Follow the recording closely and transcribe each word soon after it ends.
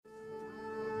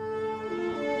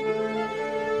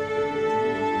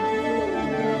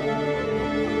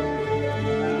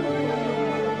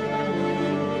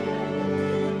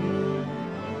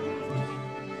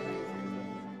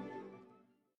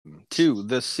to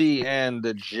the C and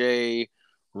the J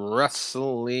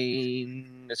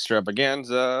Wrestling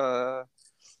Extravaganza.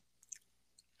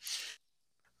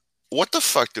 What the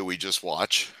fuck did we just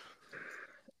watch?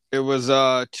 It was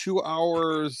 2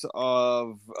 hours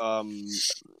of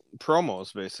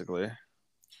promos, basically.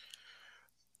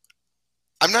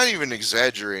 I'm not even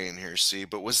exaggerating here, C,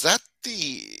 but was that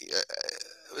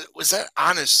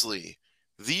honestly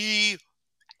the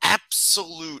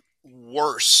absolute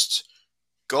worst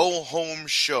go home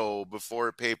show before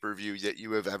a pay-per-view that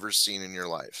you have ever seen in your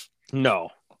life? No.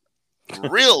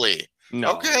 Really?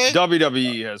 No. Okay.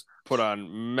 WWE has put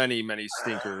on many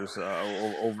stinkers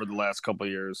over the last couple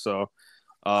of years, so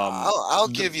I'll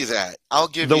give you that. I'll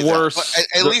give the you that. But worst.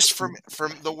 at least from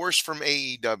the worst from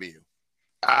AEW.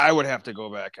 I would have to go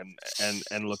back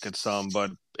and look at some,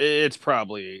 but it's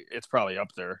probably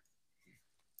up there.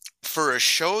 For a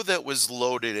show that was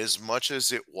loaded as much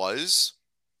as it was,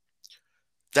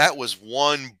 that was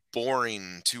one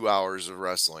boring 2 hours of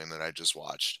wrestling that I just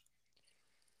watched.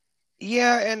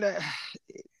 Yeah, and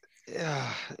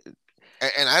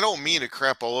And I don't mean to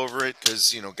crap all over it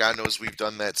because, God knows we've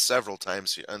done that several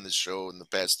times on this show in the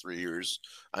past 3 years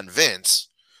on Vince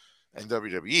and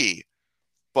WWE.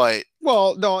 But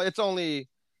well, no, it's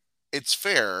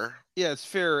fair. Yeah, it's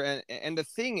fair, and the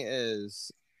thing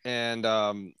is, and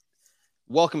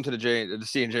welcome to the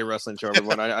C and J Wrestling Show,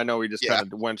 everyone. I know we just Yeah.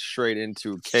 kind of went straight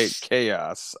into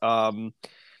chaos.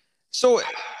 So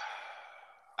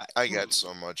I got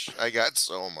so much.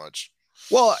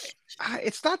 Well,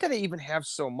 it's not that I even have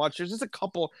so much. There's just a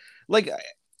couple. Like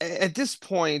at this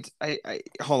point, I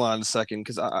hold on a second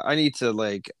because I need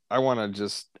to I want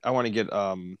to get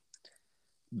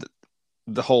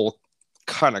the whole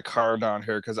kind of car down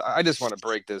here because I just want to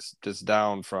break this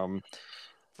down from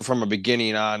a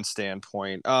beginning on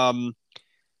standpoint. And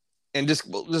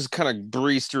just kind of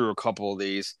breeze through a couple of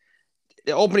these.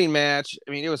 The opening match,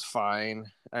 I mean, it was fine.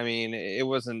 I mean, it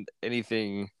wasn't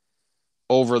anything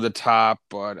over the top,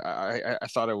 but I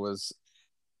thought it was,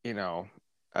 I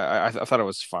thought it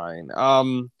was fine.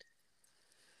 I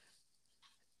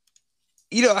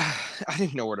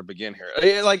didn't know where to begin here.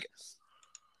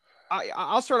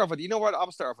 I'll start off with,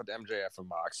 I'll start off with MJF and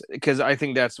Mox because I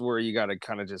think that's where you got to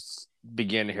kind of just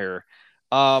begin here.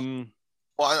 Well,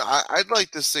 I'd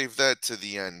like to save that to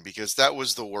the end because that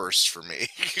was the worst for me.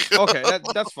 Okay,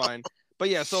 that's fine. But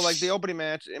yeah, so the opening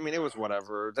match, I mean, it was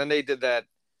whatever. Then they did that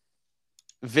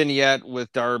vignette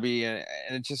with Darby, and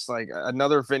it's just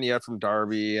another vignette from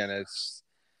Darby, and it's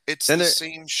the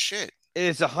same shit.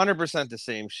 It's 100% the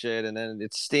same shit, and then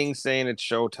it's Sting saying it's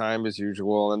showtime as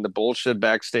usual, and the bullshit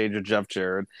backstage of Jeff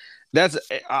Jarrett.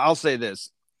 I'll say this: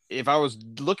 if I was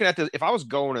looking at this, if I was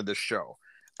going to this show,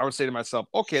 I would say to myself,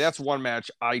 okay, that's one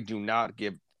match I do not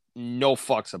give no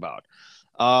fucks about.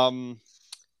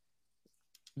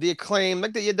 The Acclaim,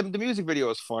 the music video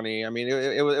was funny. I mean,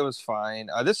 it was fine.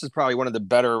 This is probably one of the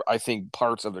better, I think,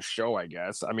 parts of the show, I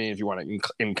guess. I mean, if you want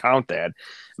to count that.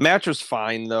 Match was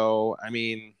fine, though. I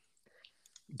mean,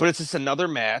 but it's just another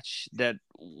match that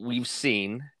we've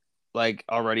seen,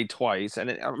 already twice.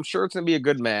 And I'm sure it's going to be a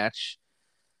good match.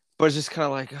 But it's just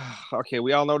kind of okay,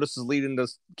 we all know this is leading to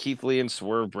Keith Lee and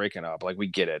Swerve breaking up. We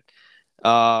get it.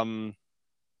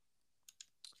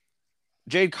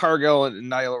 Jade Cargill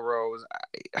and Nyla Rose,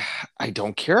 I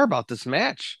don't care about this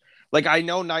match. I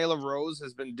know Nyla Rose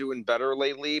has been doing better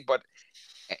lately, but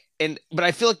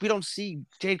I feel like we don't see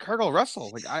Jade Cargill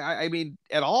wrestle. I mean,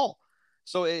 at all.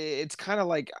 So it's kind of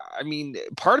I mean,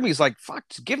 part of me is fuck,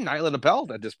 just give Nyla the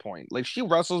belt at this point. She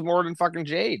wrestles more than fucking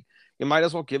Jade. You might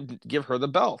as well give her the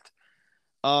belt.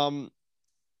 Then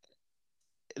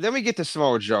we get to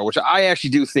Samoa Joe, which I actually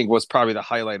do think was probably the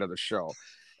highlight of the show.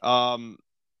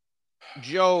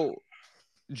 Joe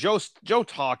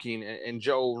talking and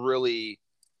Joe really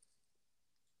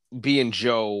being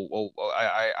Joe.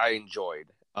 I enjoyed.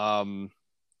 I mean,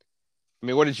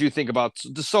 what did you think about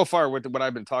so far with what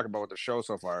I've been talking about with the show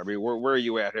so far? I mean, where are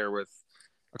you at here with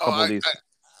a couple of these?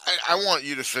 I want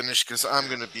you to finish because I'm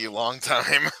going to be a long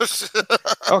time.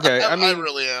 Okay, I mean, I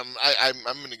really am.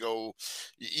 I'm going to go.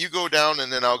 You go down,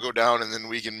 and then I'll go down, and then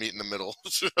we can meet in the middle.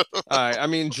 all right. I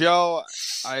mean, Joe,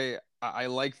 I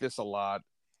like this a lot.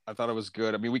 I thought it was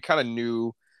good. I mean, we kind of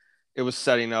knew it was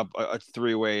setting up a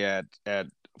three-way at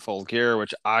Full Gear,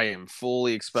 which I am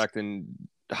fully expecting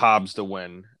Hobbs to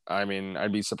win. I mean,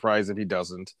 I'd be surprised if he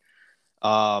doesn't.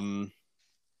 I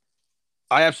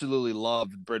absolutely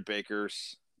loved Britt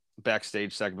Baker's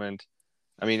backstage segment.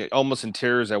 I mean, almost in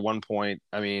tears at one point.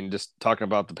 I mean, just talking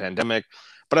about the pandemic.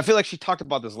 But I feel like she talked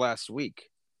about this last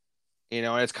week. And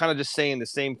it's kind of just saying the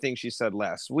same thing she said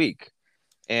last week.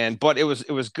 but it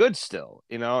was good still.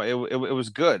 It was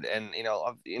good, and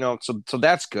so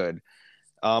that's good.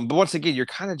 But once again, you're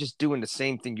kind of just doing the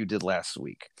same thing you did last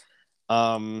week.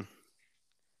 Um,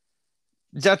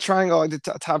 that triangle, like the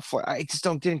top flight, I just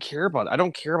didn't care about it. I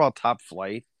don't care about top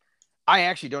flight. I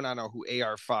actually do not know who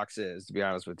AR Fox is, to be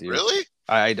honest with you. Really?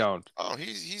 I don't. Oh,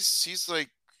 he's like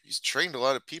he's trained a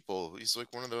lot of people. He's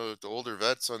like one of the older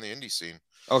vets on the indie scene.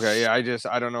 Okay, yeah,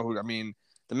 I don't know who. I mean,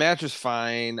 the match was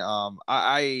fine.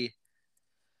 I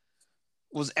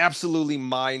was absolutely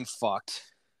mind fucked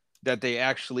that they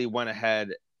actually went ahead,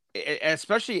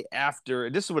 especially after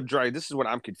this is what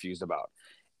I'm confused about.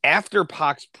 After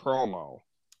Pac's promo,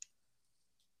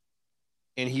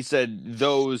 and he said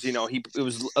those, it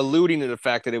was alluding to the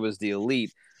fact that it was the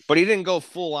elite, but he didn't go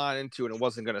full on into it. It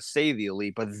wasn't going to say the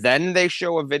elite, but then they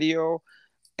show a video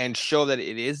and show that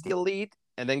it is the elite,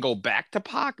 and then go back to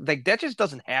Pac. Like that just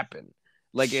doesn't happen.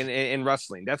 Like in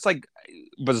wrestling, that's like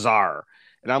bizarre.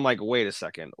 And I'm like, wait a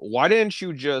second, why didn't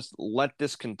you just let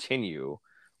this continue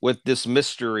with this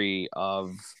mystery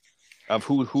of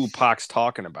who Pac's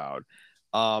talking about?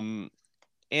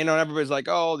 Everybody's like,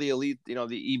 oh, the elite, the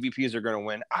EVPs are going to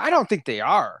win. I don't think they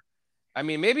are. I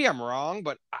mean, maybe I'm wrong,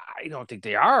 but I don't think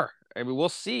they are. I mean, we'll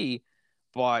see.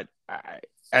 But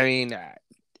I mean,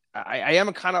 I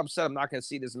am kind of upset. I'm not going to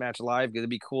see this match live. It'd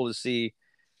be cool to see,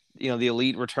 the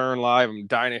elite return live. I'm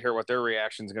dying to hear what their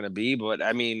reaction is going to be. But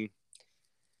I mean,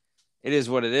 it is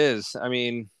what it is. I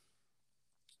mean,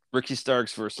 Ricky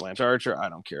Starks versus Lance Archer. I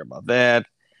don't care about that.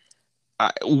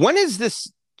 When is this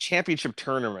championship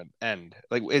tournament end?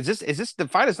 Like, is this the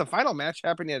final? Is the final match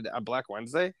happening at Black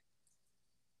Wednesday?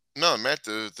 No, Matt,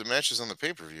 the match is on the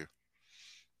pay-per-view.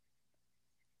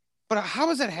 But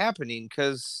how is it happening?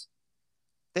 Because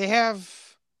they have.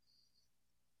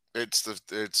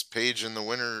 It's Page in the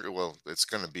winner. Well, it's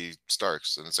going to be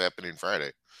Starks, and it's happening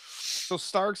Friday. So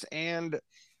Starks and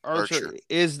Archer.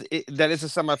 That is a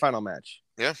semifinal match.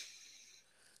 Yeah.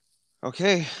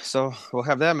 Okay, so we'll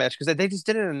have that match because they just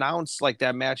didn't announce like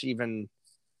that match even.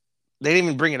 They didn't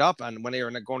even bring it up on when they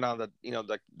were going down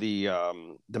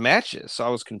the matches. So I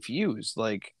was confused.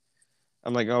 Like,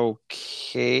 I'm like,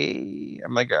 okay.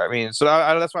 I'm like, I mean, so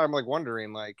that's why I'm like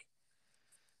wondering. Like,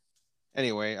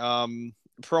 anyway,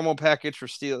 promo package for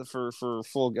Steel for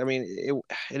full. I mean,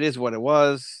 it is what it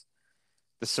was.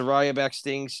 The Saraya back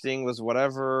Sting was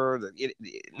whatever.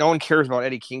 No one cares about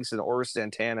Eddie Kingston or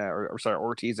Santana or sorry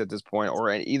Ortiz at this point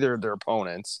or either of their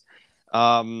opponents.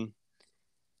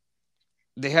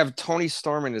 They have Toni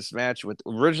Storm in this match with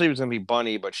originally it was going to be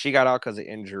Bunny, but she got out because of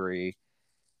injury.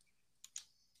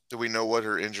 Do we know what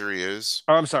her injury is?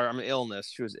 Oh, I'm sorry, I'm an illness.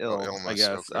 She was ill, illness, I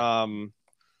guess. Okay.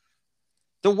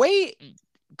 The way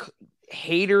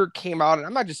Hater came out, and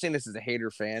I'm not just saying this as a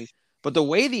Hater fan. But the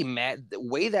way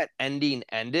that ending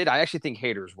ended, I actually think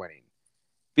Hater's winning.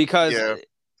 Because,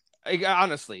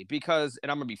 honestly, and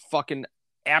I'm going to be fucking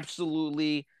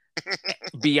absolutely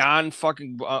beyond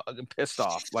fucking pissed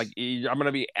off. Like, I'm going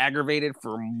to be aggravated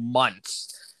for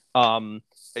months.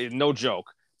 No joke.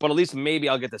 But at least maybe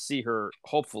I'll get to see her,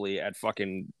 hopefully, at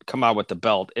fucking come out with the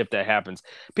belt if that happens.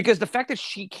 Because the fact that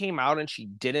she came out and she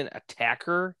didn't attack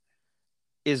her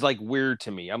is, like, weird to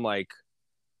me. I'm like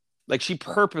she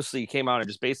purposely came out and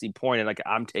just basically pointed like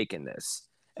I'm taking this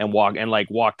and walked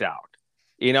out.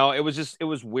 It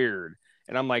was weird.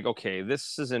 And I'm like, okay,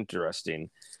 this is interesting.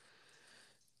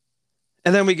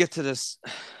 And then we get to this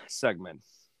segment.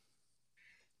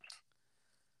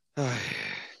 That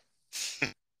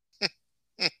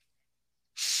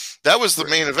was the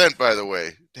main event, by the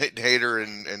way. Hater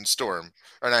and Storm.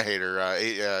 Or not Hater,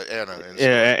 Anna and Storm.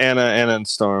 Yeah, Anna and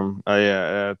Storm.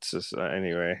 Yeah, it's just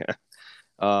anyway.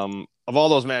 Of all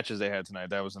those matches they had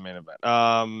tonight, that was the main event.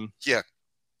 Yeah.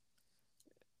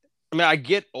 I mean, I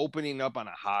get opening up on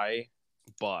a high,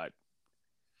 but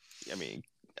I mean,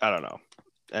 I don't know.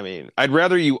 I mean, I'd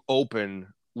rather you open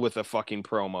with a fucking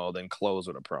promo than close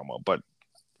with a promo, but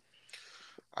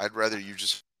I'd rather you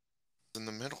just in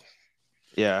the middle.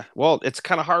 Yeah. Well, it's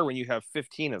kind of hard when you have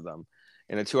 15 of them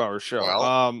in a 2-hour show.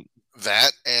 Well,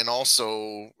 that, and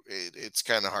also it's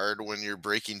kind of hard when you're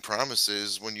breaking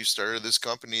promises when you started this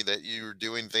company that you're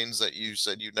doing things that you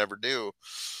said you'd never do.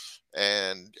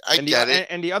 And I get it.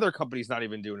 And the other company's not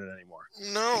even doing it anymore.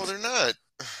 No, they're not.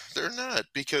 They're not,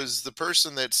 because the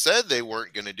person that said they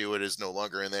weren't going to do it is no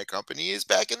longer in that company, is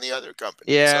back in the other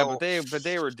company. Yeah, so, but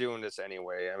they were doing this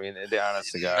anyway. I mean, they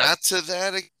honest to God. Not to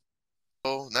that.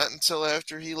 Not until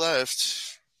after he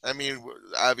left. I mean,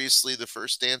 obviously the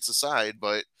first dance aside,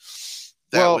 but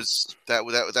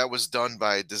that was done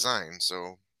by design.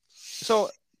 So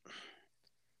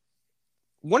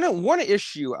one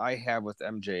issue I have with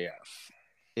MJF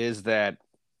is that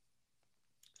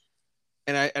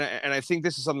and I think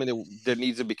this is something that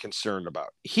needs to be concerned about.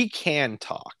 He can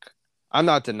talk. I'm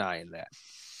not denying that.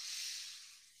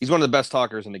 He's one of the best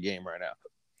talkers in the game right now.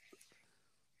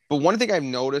 But one thing I've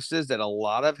noticed is that a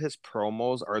lot of his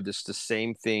promos are just the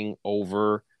same thing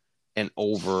over and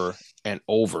over and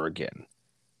over again.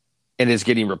 And it's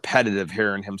getting repetitive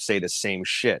hearing him say the same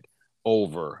shit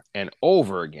over and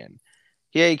over again.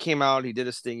 Yeah, he came out, he did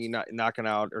his thing, knocking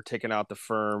out or taking out the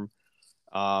firm,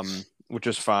 which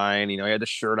was fine. He had the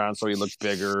shirt on so he looked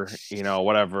bigger,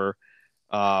 whatever.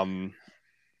 But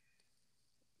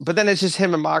then it's just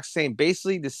him and Mox saying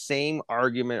basically the same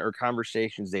argument or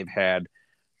conversations they've had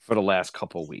for the last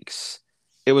couple of weeks.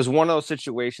 It was one of those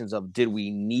situations of, did we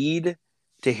need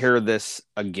to hear this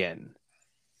again?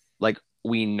 Like,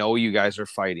 we know you guys are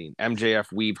fighting. MJF,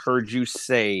 we've heard you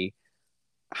say,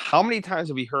 how many times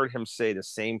have we heard him say the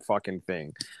same fucking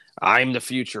thing? I'm the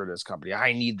future of this company.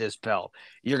 I need this belt.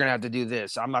 You're going to have to do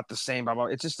this. I'm not the same.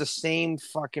 It's just the same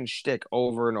fucking shtick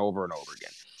over and over and over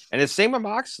again. And it's same with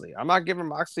Moxley. I'm not giving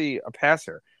Moxley a pass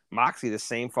here. Moxley, the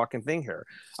same fucking thing here.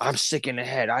 I'm sick in the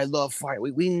head. I love fight.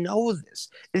 We know this.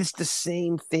 It's the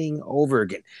same thing over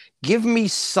again. Give me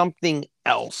something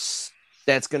else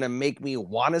that's going to make me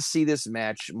want to see this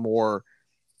match more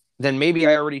than maybe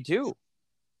I already do.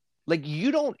 Like,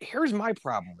 here's my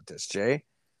problem with this, Jay.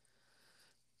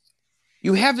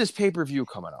 You have this pay-per-view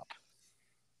coming up.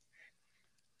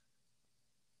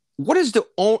 What is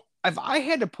if I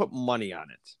had to put money on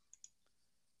it,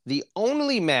 the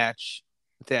only match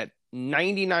that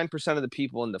 99% of the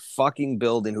people in the fucking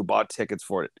building who bought tickets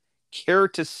for it care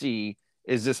to see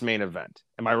is this main event.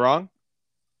 Am I wrong?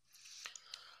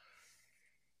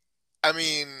 I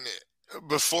mean,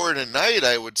 before tonight,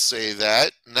 I would say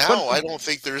that. Now, I don't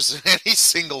think there's any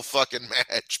single fucking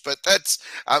match. But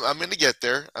I'm going to get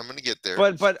there. I'm going to get there.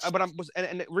 But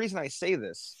the reason I say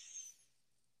this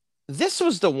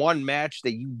was the one match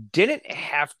that you didn't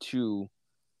have to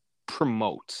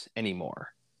promote anymore.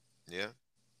 Yeah.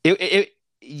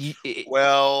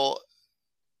 Well,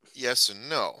 yes and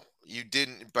no. You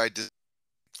didn't by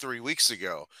 3 weeks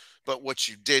ago. But what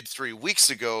you did 3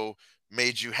 weeks ago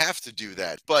made you have to do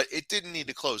that. But it didn't need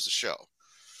to close the show.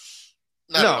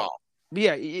 Not at all.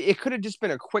 Yeah, it could have just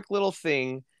been a quick little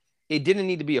thing. It didn't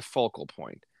need to be a focal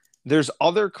point. There's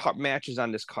other matches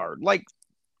on this card, like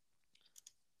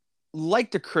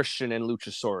the Christian and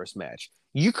Luchasaurus match.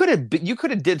 You could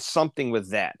have did something with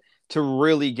that to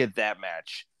really get that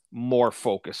match more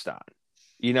focused on.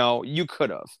 You could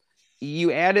have.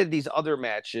 You added these other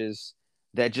matches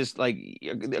that just, like,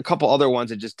 a couple other ones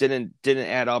that just didn't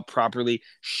add up properly.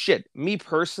 Shit, me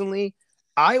personally,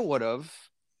 I would have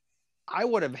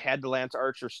had the Lance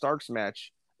Archer Starks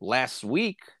match last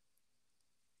week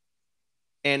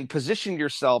and positioned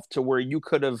yourself to where you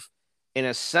could have, in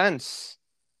a sense,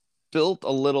 built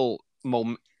a little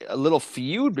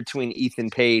feud between Ethan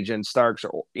Page and Starks,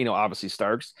 or obviously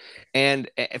Starks,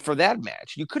 and for that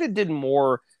match you could have did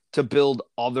more to build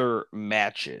other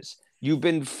matches. They've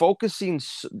been focusing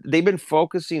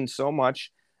so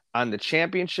much on the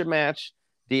championship match,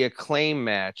 the Acclaim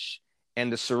match,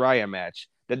 and the Saraya match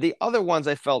that the other ones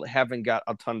I felt haven't got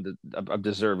a ton of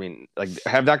deserving, like,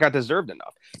 have not got deserved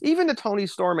enough. Even the Tony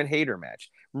Storm and Hayter match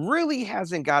really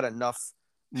hasn't got enough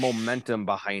momentum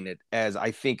behind it as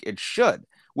I think it should,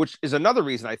 which is another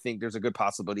reason I think there's a good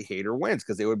possibility Hayter wins,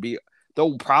 because they would be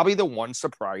probably the one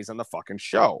surprise on the fucking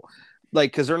show.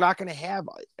 Like, because they're not going to have,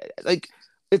 like,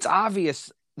 it's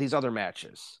obvious these other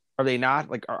matches. Are they not?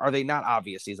 Like, are they not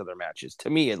obvious, these other matches? To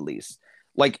me, at least.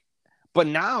 Like, but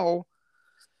now,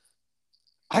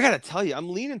 I got to tell you, I'm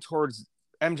leaning towards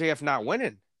MJF not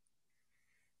winning.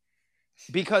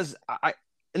 Because I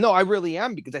really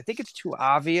am, because I think it's too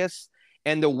obvious.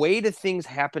 And the way the things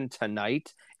happened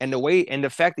tonight, and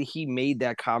the fact that he made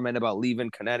that comment about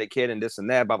leaving Connecticut and this and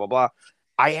that, blah, blah, blah,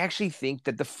 I actually think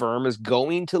that the firm is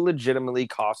going to legitimately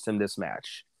cost him this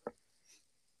match.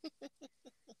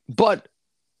 But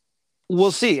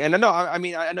we'll see. And I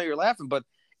know you're laughing, but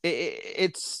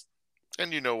it's.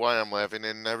 And you know why I'm laughing,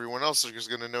 and everyone else is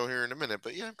going to know here in a minute.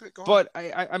 But yeah, go on. But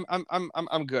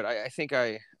I'm good. I think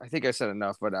I said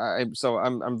enough. But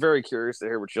I'm very curious to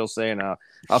hear what you'll say, and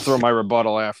I'll throw my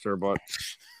rebuttal after. But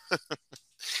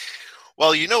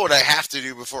well, you know what I have to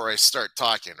do before I start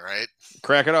talking, right?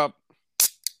 Crack it up.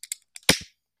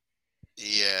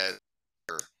 Yeah.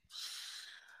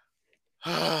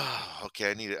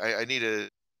 Okay, I need a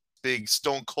big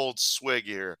stone cold swig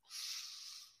here.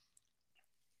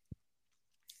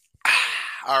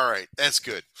 All right, that's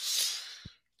good.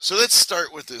 So let's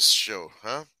start with this show,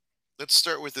 huh? Let's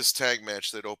start with this tag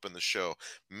match that opened the show.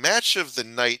 Match of the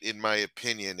night, in my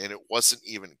opinion, and it wasn't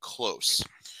even close.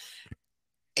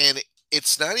 And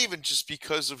it's not even just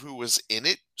because of who was in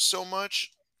it so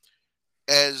much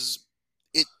as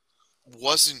it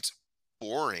wasn't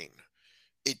boring.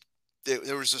 It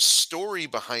there was a story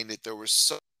behind it. There was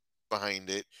something behind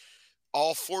it.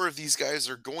 All four of these guys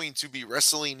are going to be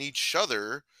wrestling each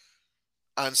other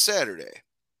on Saturday.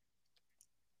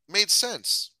 Made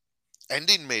sense.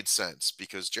 Ending made sense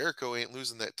because Jericho ain't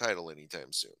losing that title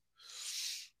anytime soon.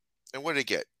 And what did it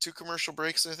get? 2 commercial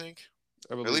breaks, I think.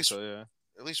 I At believe least so. Yeah.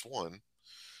 at least one.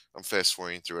 I'm fast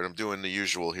forwarding through it. I'm doing the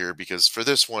usual here because for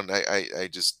this one, I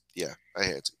just, yeah, I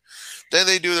had to. Then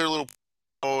they do their little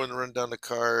and run down the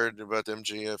card about the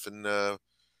MJF, and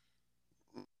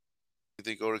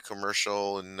they go to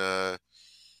commercial, and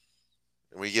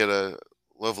we get a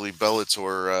lovely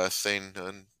Bellator thing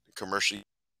on commercial.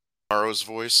 Tomorrow's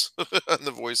voice on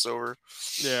the voiceover.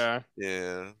 Yeah.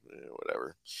 Yeah,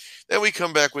 whatever. Then we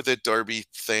come back with that Darby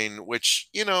thing, which,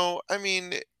 I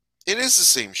mean, it is the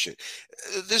same shit.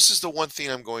 This is the one thing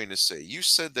I'm going to say. You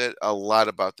said that a lot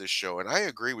about this show, and I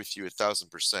agree with you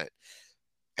 1,000%.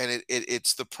 And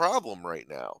it's the problem right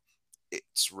now.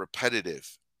 It's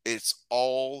repetitive. It's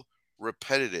all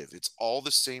repetitive. It's all the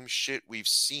same shit we've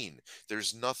seen.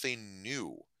 There's nothing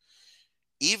new.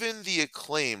 Even the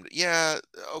Acclaimed, yeah,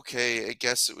 okay, I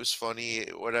guess it was funny,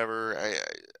 whatever.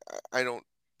 I don't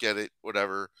get it,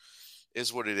 whatever.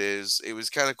 Is what it is. It was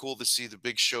kind of cool to see the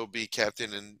Big Show be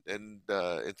captain,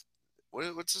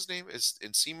 what's his name? Is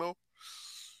Encimo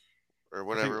or I think.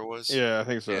 whatever it was. Yeah, I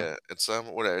think so. Yeah, it's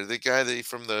whatever. The guy that he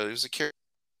was a character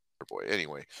boy.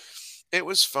 Anyway, it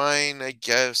was fine, I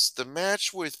guess. The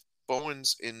match with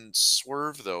Bowens and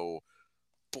Swerve though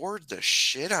bored the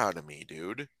shit out of me,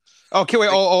 dude. Oh, okay, wait.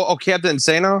 Like, Captain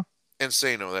Insano? and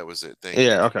say no, that was it. Thank you.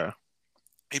 Yeah, okay.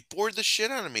 It bored the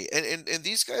shit out of me. And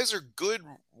these guys are good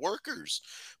workers,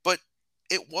 but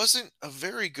it wasn't a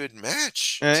very good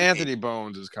match And to me. Anthony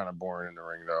Bones is kind of boring in the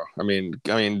ring, though. I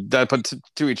mean that, but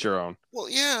to each your own. Well,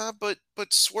 yeah, but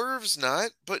Swerve's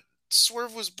not. But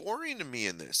Swerve was boring to me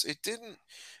in this.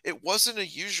 It wasn't a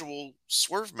usual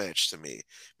Swerve match to me.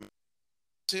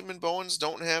 Tim and Bowens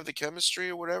don't have the chemistry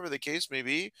or whatever the case may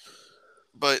be.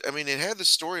 But I mean, it had the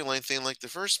storyline thing like the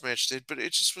first match did, but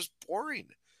it just was boring.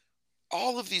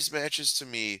 All of these matches to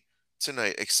me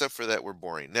tonight, except for that, were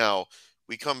boring. Now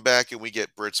we come back and we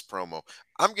get Britt's promo.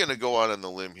 I'm gonna go out on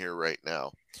the limb here right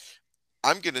now.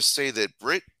 I'm gonna say that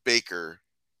Britt Baker,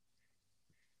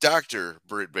 Dr.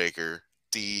 Britt Baker,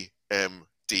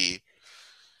 DMD,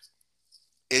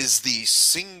 is the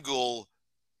single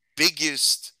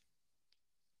biggest,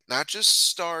 not just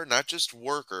star, not just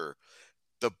worker,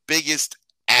 the biggest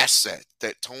asset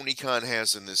that Tony Khan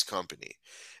has in this company.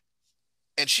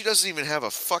 And she doesn't even have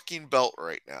a fucking belt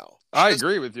right now. I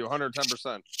agree with you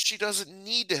 110%. She doesn't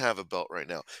need to have a belt right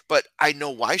now. But I know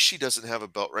why she doesn't have a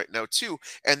belt right now, too.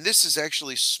 And this is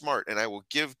actually smart. And I will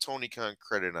give Tony Khan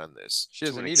credit on this She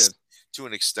doesn't need it. to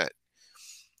an extent.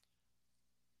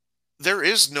 There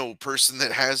is no person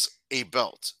that has a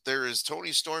belt. There is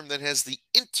Tony Storm that has the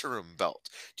interim belt.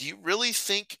 Do you really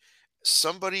think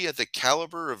somebody at the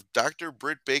caliber of Dr.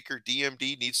 Britt Baker,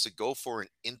 DMD, needs to go for an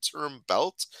interim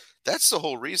belt? That's the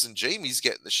whole reason Jamie's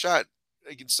getting the shot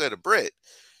instead of Britt.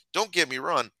 Don't get me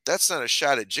wrong. That's not a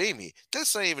shot at Jamie.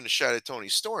 That's not even a shot at Tony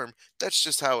Storm. That's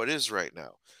just how it is right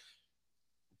now.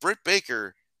 Britt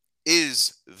Baker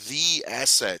is the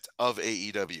asset of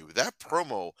AEW. That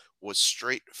promo was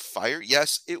straight fire.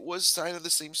 Yes, it was kind of the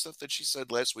same stuff that she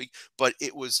said last week, but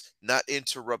it was not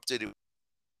interrupted. It was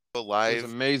alive. It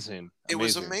was amazing. It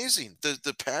was amazing.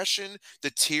 The passion, the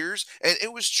tears, and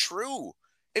it was true.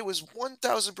 It was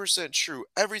 1,000% true.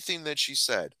 Everything that she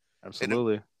said.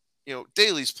 Absolutely. And,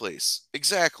 Daly's place.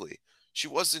 Exactly. She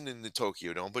wasn't in the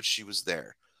Tokyo Dome, but she was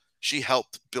there. She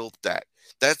helped build that.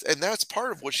 That's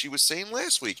part of what she was saying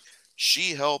last week.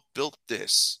 She helped build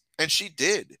this, and she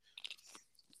did.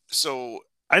 So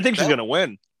I think she's gonna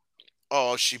win.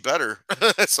 Oh, she better.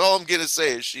 That's all I'm gonna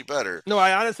say is she better. No,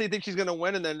 I honestly think she's gonna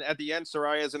win, and then at the end,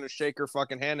 Soraya's gonna shake her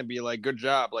fucking hand and be like, "Good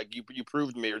job, like you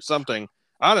proved me" or something.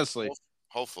 Honestly,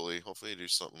 hopefully you do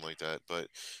something like that. But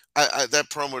that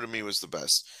promo to me was the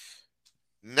best.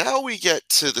 Now we get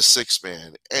to the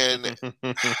 6-man, and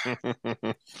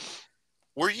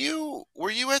were you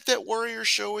at that Warrior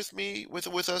show with me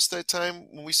with us that time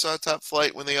when we saw Top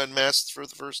Flight when they unmasked for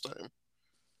the first time?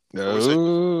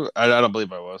 No, I don't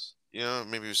believe I was. Yeah,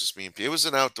 maybe it was just me and P. It was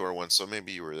an outdoor one, so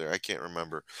maybe you were there. I can't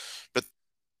remember, but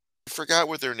I forgot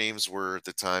what their names were at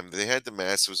the time. They had the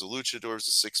mask. It was a luchador, it was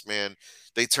a 6-man.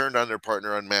 They turned on their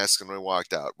partner unmasked and they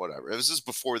walked out. Whatever. It was just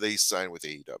before they signed with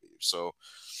AEW. So,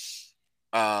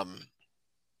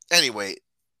 anyway,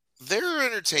 they're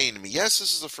entertaining me. Yes,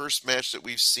 this is the first match that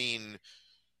we've seen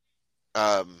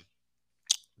um,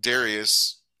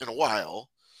 Darius in a while,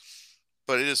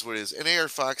 but it is what it is. And AR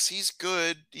Fox, he's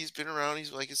good. He's been around.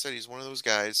 He's, like I said, he's one of those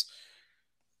guys.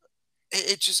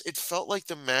 It felt like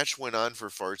the match went on for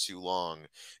far too long.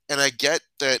 And I get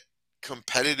that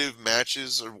competitive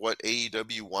matches are what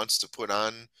AEW wants to put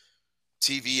on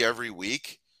TV every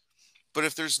week. But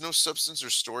if there's no substance or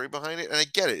story behind it, and I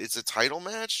get it, it's a title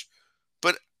match,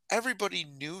 but everybody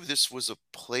knew this was a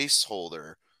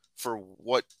placeholder for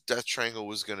what Death Triangle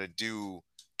was going to do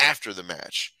after the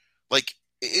match. Like,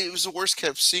 it was the worst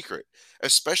kept secret,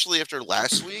 especially after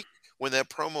last week when that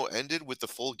promo ended with the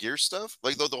Full Gear stuff.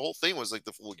 Like, the whole thing was like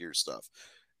the Full Gear stuff.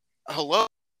 Hello?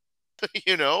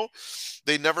 You know,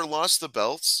 they never lost the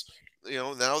belts. You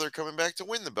know, now they're coming back to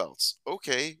win the belts.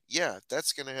 Okay, yeah,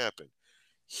 that's going to happen.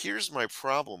 Here's my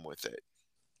problem with it.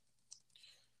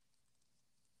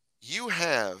 You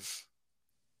have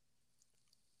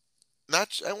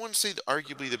not, I wouldn't say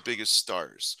arguably the biggest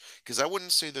stars, because I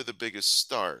wouldn't say they're the biggest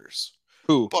stars.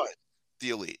 Who? But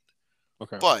the Elite.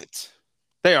 Okay. But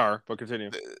they are, but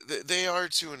continue. They are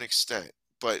to an extent.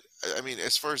 But I mean,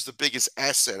 as far as the biggest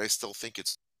asset, I still think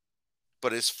it's.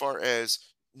 But as far as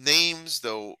names,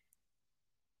 though,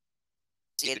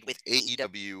 with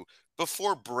AEW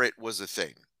before Britt was a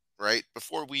thing, right?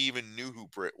 Before we even knew who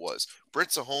Britt was.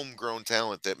 Britt's a homegrown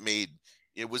talent that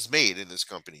was made in this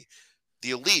company.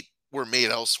 The Elite were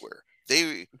made elsewhere.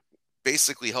 They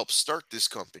basically helped start this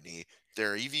company.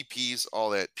 Their EVPs, all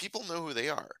that. People know who they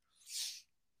are.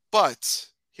 But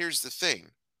here's the thing.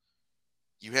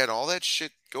 You had all that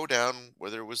shit go down,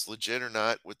 whether it was legit or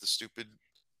not, with the stupid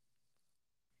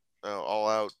all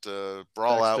out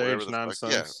brawl Backstage out, whatever the nonsense.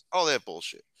 fuck. Yeah, all that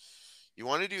bullshit. You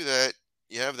want to do that.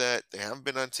 You have that. They haven't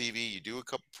been on TV. You do a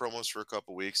couple promos for a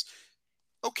couple weeks.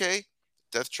 Okay.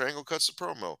 Death Triangle cuts a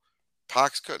promo.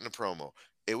 Pac's cutting a promo.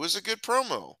 It was a good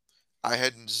promo. I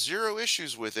had zero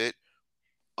issues with it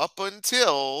up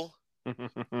until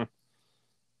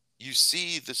you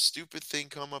see the stupid thing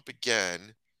come up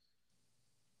again.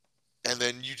 And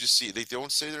then you just see, they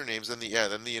don't say their names. Then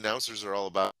the announcers are all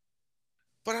about.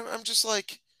 But I'm just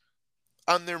like,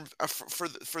 on their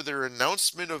for their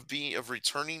announcement of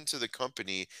returning to the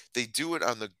company, they do it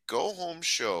on the go home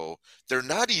show. They're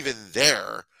not even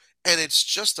there, and it's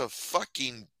just a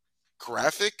fucking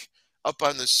graphic up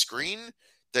on the screen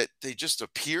that they just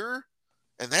appear,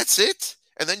 and that's it.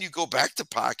 And then you go back to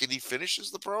Pac, and he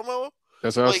finishes the promo.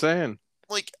 That's what I was saying.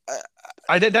 Like,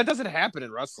 that doesn't happen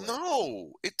in wrestling.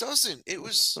 No, it doesn't.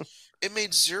 It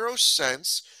made zero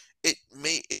sense. It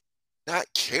made not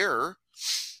care.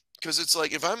 Because it's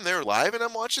like, if I'm there live and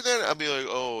I'm watching that, I'll be like,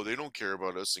 oh, they don't care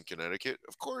about us in Connecticut.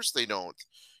 Of course they don't.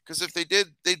 Because if they did,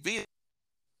 they'd be.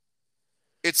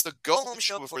 It's the go home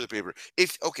show before the paper.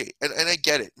 And I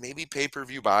get it. Maybe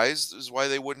pay-per-view buys is why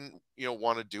they wouldn't,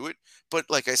 want to do it. But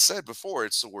like I said before,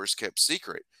 it's the worst kept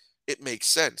secret. It makes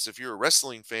sense. If you're a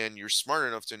wrestling fan, you're smart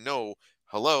enough to know,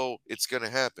 hello, it's going to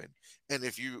happen. And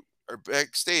if you are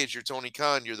backstage, you're Tony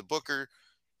Khan, you're the booker,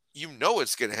 you know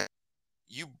it's going to happen.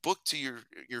 You book to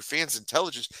your fans'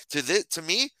 intelligence. To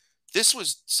me, this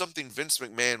was something Vince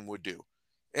McMahon would do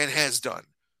and has done,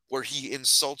 where he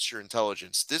insults your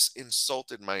intelligence. This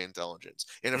insulted my intelligence.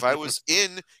 And if I was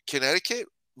in Connecticut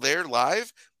there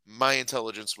live, my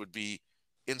intelligence would be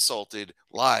insulted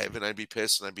live, and I'd be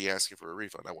pissed and I'd be asking for a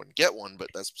refund. I wouldn't get one, but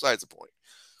that's besides the point.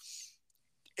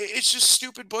 It's just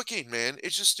stupid booking, man.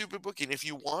 It's just stupid booking. If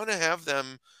you want to have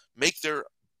them make their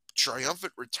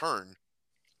triumphant return,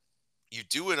 you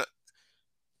do it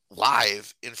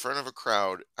live in front of a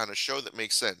crowd on a show that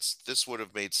makes sense. This would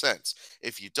have made sense.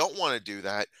 If you don't want to do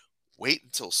that, wait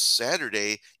until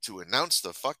Saturday to announce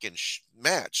the fucking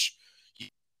match. You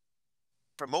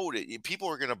promote it. People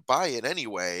are going to buy it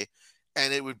anyway.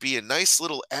 And it would be a nice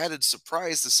little added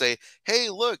surprise to say, hey,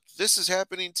 look, this is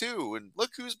happening too. And look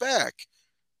who's back.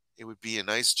 It would be a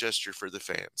nice gesture for the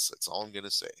fans. That's all I'm going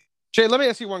to say. Jay, let me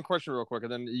ask you one question real quick,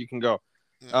 and then you can go.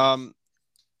 Mm-hmm.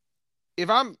 If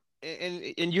I'm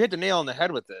and you hit the nail on the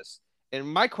head with this, and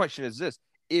my question is this: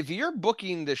 if you're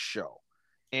booking this show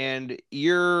and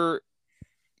you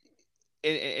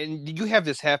have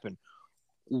this happen,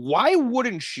 why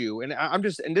wouldn't you? And I'm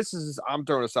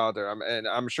throwing this out there, and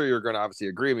I'm sure you're going to obviously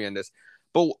agree with me on this,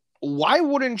 but why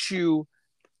wouldn't you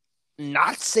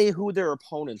not say who their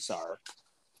opponents are?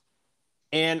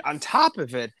 And on top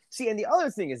of it, see, and the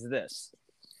other thing is this: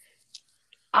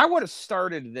 I would have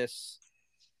started this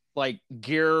like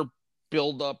gear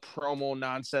build up promo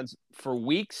nonsense for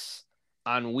weeks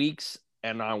on weeks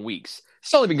and on weeks.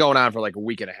 It's only been going on for like a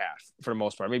week and a half for the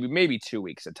most part, maybe 2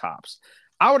 weeks at tops.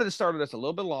 I would have started this a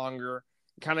little bit longer,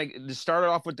 kind of just started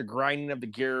off with the grinding of the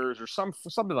gears or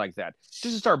something like that,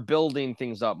 just to start building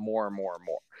things up more and more and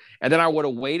more. And then I would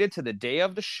have waited to the day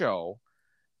of the show,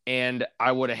 and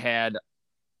I would have had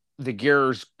the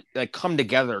gears like come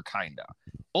together, kind of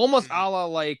almost a la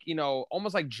like,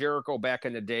 almost like Jericho back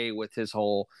in the day with his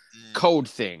whole code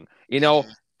thing,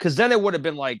 because then it would have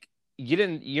been like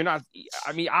you're not.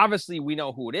 I mean, obviously we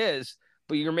know who it is,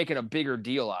 but you're making a bigger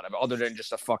deal out of it, other than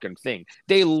just a fucking thing.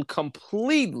 They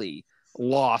completely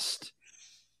lost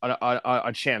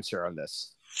a chance here on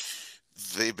this.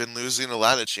 They've been losing a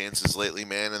lot of chances lately,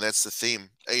 man, and that's the theme.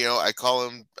 I call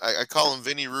him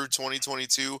Vinny Rude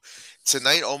 2022.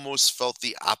 Tonight almost felt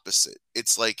the opposite.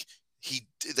 It's like he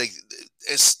like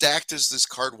as stacked as this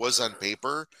card was on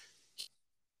paper,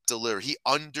 he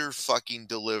under fucking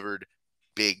delivered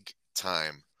big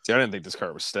time. See, I didn't think this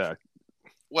card was stacked.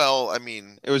 Well, I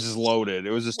mean, it was just loaded.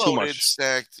 It was just loaded, too much.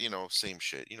 Stacked, same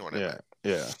shit. You know what I meant?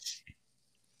 Yeah.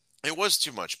 It was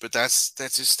too much, but that's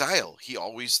his style. He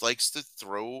always likes to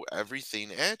throw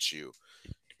everything at you.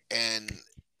 And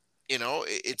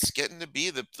it's getting to be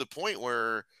the point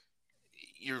where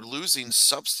you're losing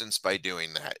substance by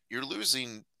doing that. You're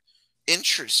losing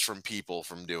interest from people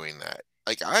from doing that.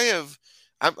 Like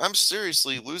I'm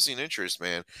seriously losing interest,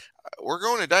 man. We're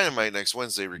going to Dynamite next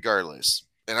Wednesday regardless.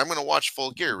 And I'm going to watch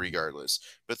Full Gear regardless.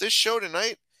 But this show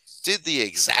tonight did the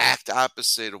exact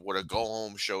opposite of what a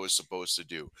go-home show is supposed to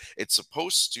do. It's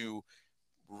supposed to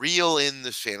reel in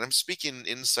the fan. I'm speaking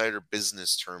insider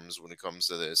business terms when it comes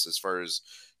to this, as far as,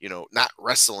 not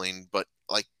wrestling, but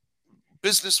like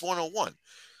business 101.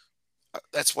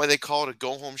 That's why they call it a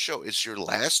go-home show. It's your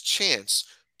last chance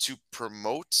to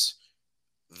promote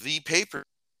the paper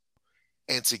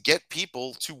and to get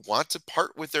people to want to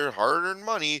part with their hard-earned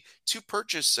money to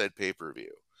purchase said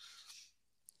pay-per-view.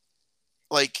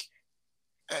 Like,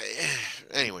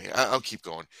 anyway, I'll keep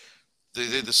going.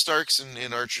 The Starks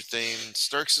and Archer thing,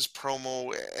 Starks'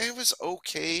 promo, it was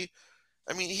okay.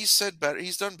 I mean, he said better.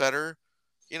 He's done better.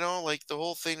 Like the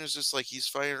whole thing is just like he's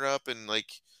fired up, and like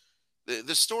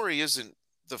the story isn't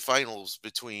the finals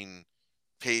between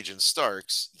Page and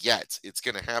Starks yet. It's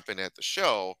going to happen at the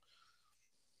show,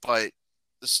 but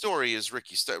the story is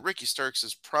Ricky Starks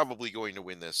is probably going to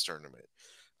win this tournament.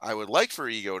 I would like for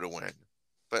Ego to win,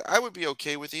 but I would be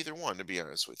okay with either one, to be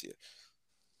honest with you.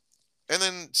 And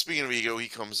then, speaking of Ego, he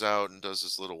comes out and does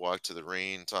his little walk to the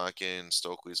ring, talking.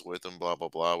 Stokely's with him, blah, blah,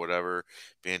 blah, whatever.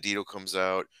 Bandito comes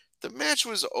out. The match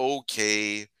was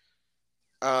okay.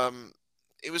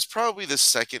 It was probably the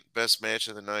second best match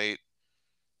of the night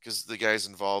because the guys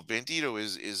involved. Bandito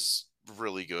is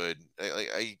really good.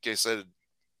 Like I said,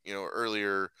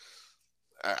 earlier,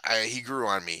 he grew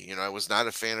on me. I was not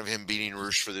a fan of him beating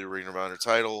Rush for the Ring of Honor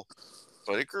title,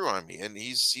 but it grew on me, and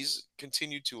he's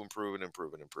continued to improve and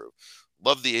improve and improve.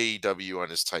 Love the AEW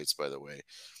on his tights, by the way.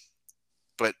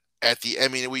 But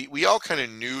we all kind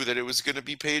of knew that it was going to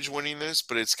be Page winning this,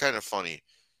 but it's kind of funny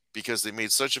because they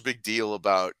made such a big deal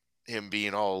about him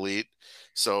being all elite.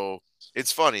 So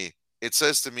it's funny. It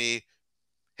says to me,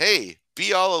 hey,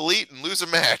 be all elite and lose a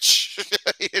match.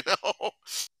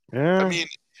 Yeah. I mean,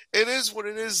 it is what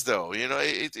it is, though.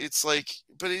 It's like,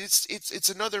 but it's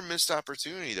another missed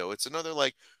opportunity, though. It's another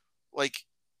like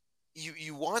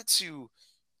you want to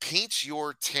paint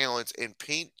your talent and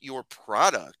paint your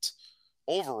product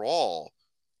overall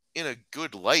in a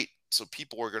good light, so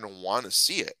people are going to want to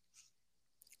see it.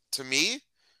 To me,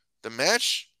 the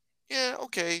match, yeah,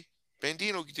 okay,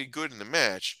 Bandito did good in the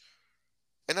match,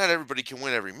 and not everybody can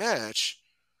win every match,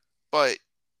 but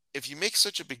if you make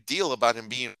such a big deal about him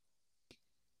being,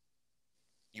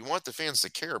 you want the fans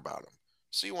to care about him,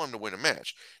 so you want him to win a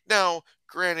match. Now,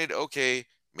 granted, okay,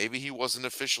 maybe he wasn't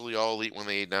officially all elite when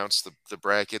they announced the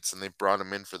brackets and they brought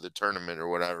him in for the tournament or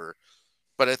whatever,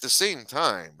 but at the same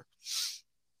time,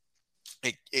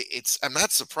 it's I'm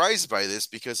not surprised by this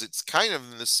because it's kind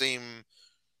of in the same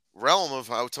realm of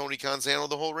how Tony Khan's handled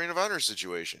the whole Ring of Honor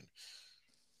situation.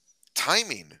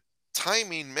 Timing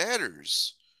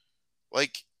matters.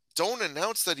 Like, don't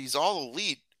announce that he's all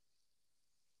elite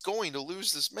going to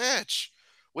lose this match.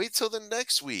 Wait till the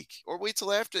next week or wait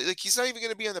till after. Like, he's not even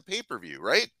going to be on the pay-per-view,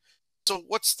 right? So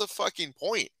what's the fucking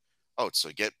point? Oh, so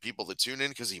get people to tune in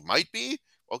because he might be?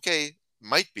 Okay,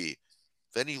 might be.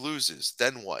 Then he loses.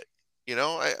 Then what?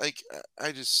 I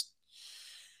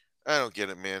don't get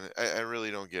it, man. I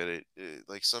really don't get it.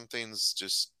 Like, some things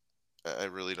just, I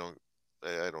really don't,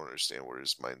 I don't understand where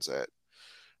his mind's at.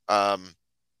 And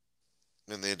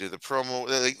they did the promo,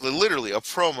 like, literally a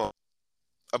promo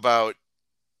about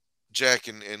Jack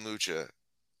and Lucha.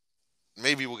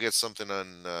 Maybe we'll get something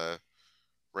on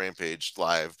Rampage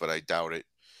live, but I doubt it.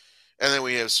 And then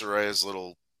we have Saraya's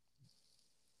little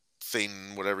thing,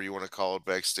 whatever you want to call it,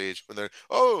 backstage when they're,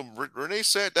 oh, Renee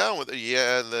sat down with it.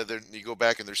 Yeah, and then you go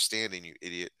back and they're standing, you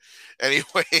idiot.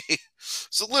 Anyway,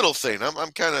 it's a little thing.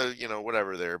 I'm kind of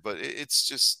whatever there, but it's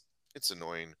just it's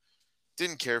annoying.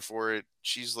 Didn't care for it.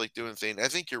 She's like doing thing. I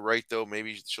think you're right though.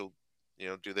 Maybe she'll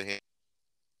do the hand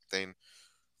thing.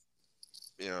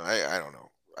 I don't know.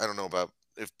 I don't know about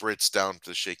if Britt's down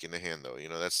to shaking the hand though.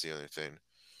 That's the other thing.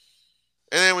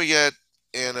 And then we get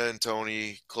Anna and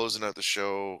Tony closing out the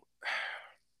show.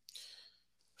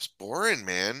 It's boring,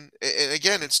 man. And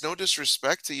again, it's no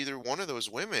disrespect to either one of those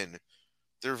women.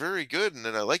 They're very good, and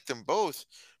I like them both.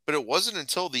 But it wasn't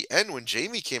until the end when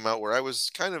Jamie came out where I was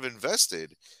kind of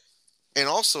invested. And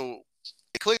also,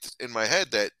 it clicked in my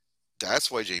head that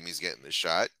that's why Jamie's getting the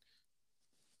shot.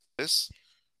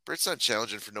 Britt's not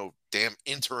challenging for no damn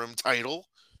interim title,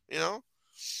 you know?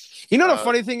 The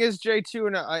funny thing is, Jay, too,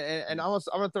 and I'm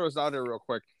gonna throw this out there real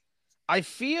quick. I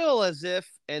feel as if,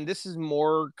 and this is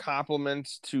more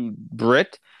compliments to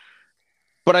Britt,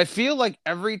 but I feel like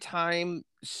every time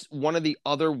one of the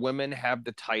other women have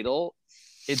the title,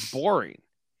 it's boring.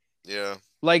 Yeah.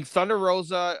 Like Thunder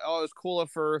Rosa, oh, it was cool at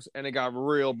first, and it got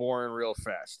real boring real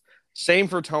fast. Same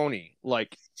for Tony.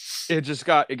 Like it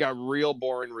got real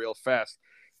boring real fast.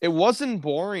 It wasn't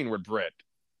boring with Britt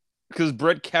because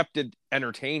Britt kept it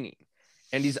entertaining.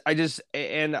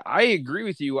 And I agree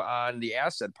with you on the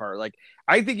asset part. Like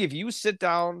I think if you sit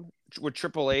down with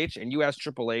Triple H and you ask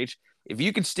Triple H if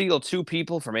you could steal two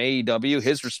people from AEW,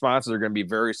 his responses are going to be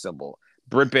very simple: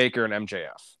 Britt Baker and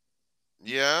MJF.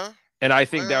 Yeah. And I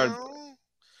think that Well,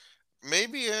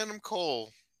 maybe Adam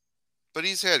Cole, but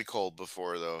he's had Cole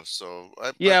before though, so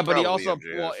yeah, I'd but he probably also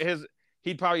MJF.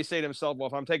 he'd probably say to himself, well,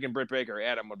 if I'm taking Britt Baker,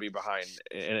 Adam would be behind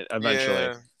in it eventually.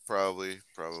 Yeah, probably.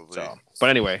 So, but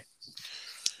anyway.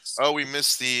 Oh, we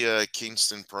missed the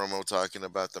Kingston promo talking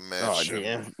about the Oh match,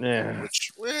 yeah.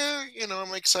 which, well,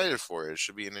 I'm excited for it. It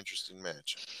should be an interesting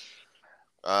match.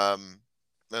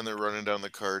 Then they're running down the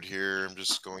card here. I'm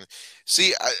just going.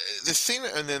 See, the thing,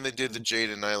 and then they did the Jade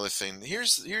and Nyla thing.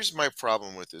 Here's my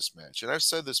problem with this match, and I've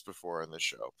said this before on the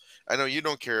show. I know you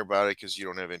don't care about it because you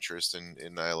don't have interest in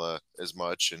Nyla as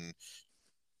much and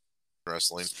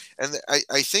wrestling, and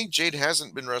I think Jade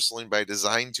hasn't been wrestling by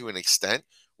design to an extent.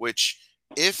 Which,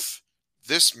 if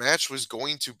this match was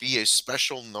going to be a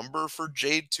special number for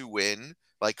Jade to win,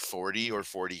 like 40 or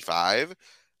 45,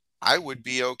 I would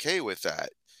be okay with that.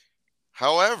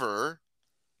 However,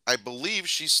 I believe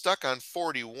she's stuck on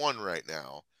 41 right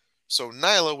now. So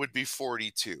Nyla would be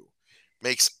 42.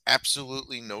 Makes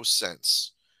absolutely no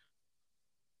sense.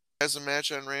 As a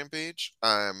match on Rampage,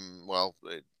 well,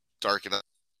 dark enough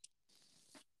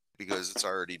because it's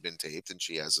already been taped and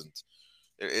she hasn't.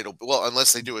 It'll, well,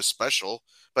 unless they do a special,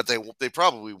 but they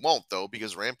probably won't though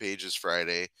because Rampage is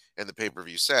Friday and the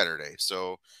pay-per-view Saturday.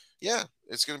 So, yeah,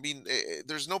 it's going to be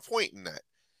there's no point in that.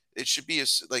 It should be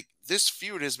like this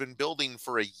feud has been building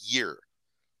for a year.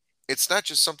 It's not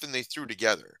just something they threw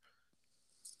together.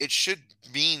 It should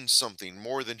mean something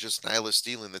more than just Nyla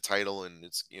stealing the title and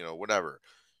it's, whatever.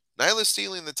 Nyla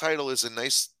stealing the title is a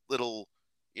nice little,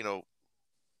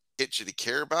 get you to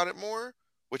care about it more,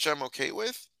 which I'm okay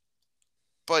with.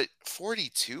 But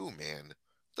 42, man,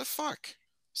 the fuck?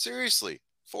 Seriously,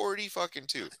 40 fucking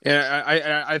 2.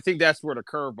 Yeah, I think that's where the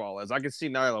curveball is. I can see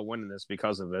Nyla winning this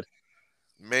because of it.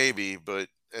 Maybe, but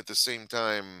at the same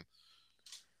time,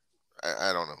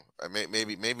 I don't know.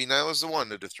 Maybe Nyla's the one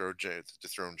to dethrone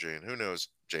Jade. Who knows?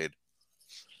 Jade.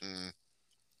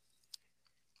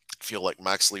 Feel like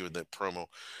Moxley with that promo,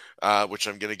 which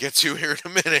I'm gonna get to here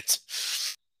in a minute.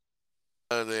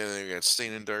 They got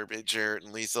Steen and Darby, Jarrett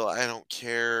and Lethal. I don't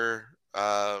care.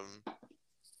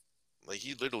 Like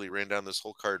he literally ran down this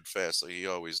whole card fast, like he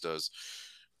always does.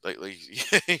 Like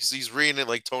he's reading it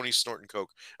like Tony snorting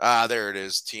coke. There it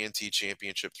is. TNT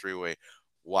Championship 3-way.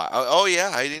 Wow. Oh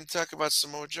yeah, I didn't talk about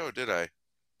Samoa Joe, did I?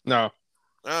 No.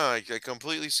 Oh, I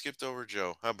completely skipped over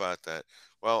Joe. How about that?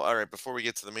 Well, all right. Before we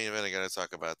get to the main event, I got to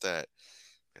talk about that.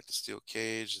 Got the steel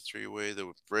cage, the 3-way,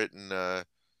 the Britt and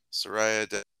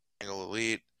Saraya, Angle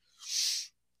Elite,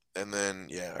 and then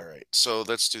yeah, all right. So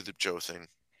let's do the Joe thing.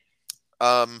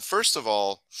 First of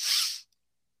all,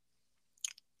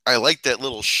 I like that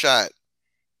little shot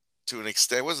to an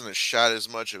extent. It wasn't a shot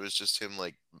as much. It was just him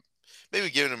like maybe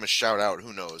giving him a shout out.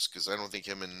 Who knows? Because I don't think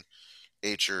him and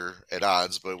H are at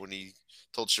odds. But when he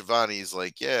told Shivani, he's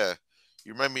like, "Yeah,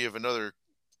 you remind me of another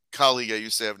colleague I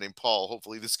used to have named Paul.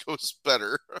 Hopefully this goes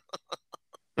better."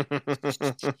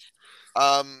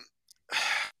 um,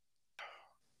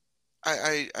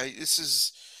 this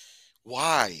is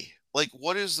why. Like,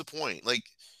 what is the point? Like,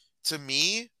 to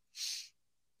me,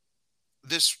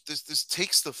 this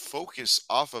takes the focus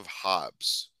off of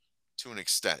Hobbs to an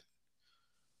extent.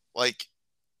 Like,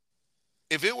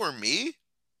 if it were me,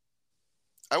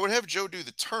 I would have Joe do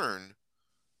the turn,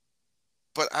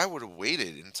 but I would have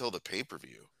waited until the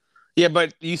pay-per-view. Yeah,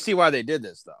 but you see why they did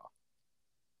this, though.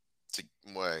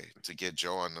 To get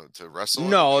Joe on to wrestle?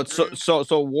 No, so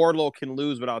Wardlow can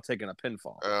lose without taking a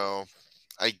pinfall. Oh,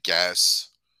 I guess.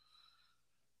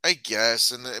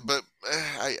 And but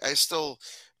I still,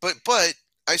 but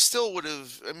I still would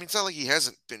have. I mean, it's not like he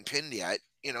hasn't been pinned yet.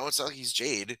 You know, it's not like he's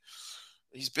Jade.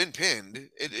 He's been pinned.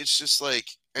 It's just like,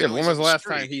 yeah. When was the last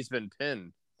time he's been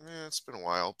pinned? Yeah, it's been a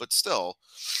while, but still,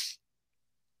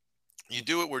 you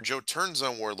do it where Joe turns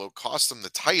on Wardlow, costs him the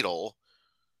title.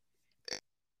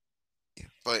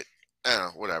 But I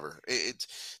don't know, whatever.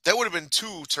 That would have been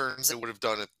 2 turns they would have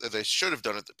done it. They should have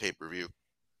done at the pay-per-view.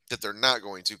 That they're not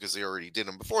going to because they already did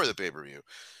them before the pay-per-view.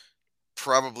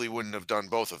 Probably wouldn't have done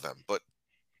both of them. But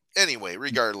anyway,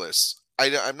 regardless,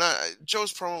 I'm not.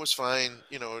 Joe's promo was fine.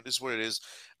 You know, it is what it is.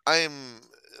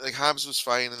 Hobbs was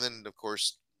fine, and then of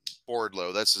course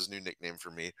Wardlow. That's his new nickname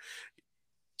for me.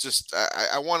 Just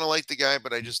I want to like the guy,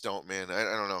 but I just don't, man. I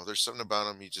don't know. There's something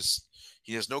about him.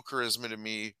 He has no charisma to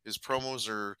me. His promos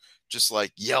are just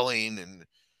like yelling and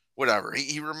whatever.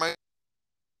 He reminds me of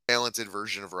a talented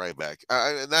version of Ryback.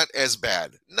 Not as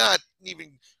bad. Not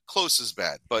even close as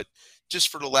bad, but just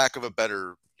for the lack of a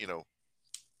better,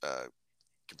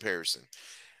 comparison.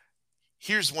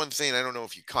 Here's one thing. I don't know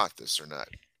if you caught this or not.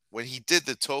 When he did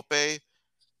the tope,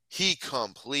 he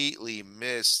completely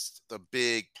missed the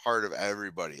big part of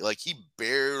everybody. Like, he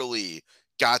barely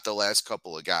got the last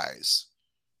couple of guys.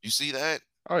 You see that?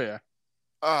 Oh, yeah.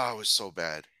 Oh, it was so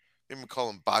bad. Maybe call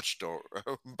him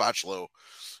Botchlo.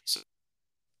 So,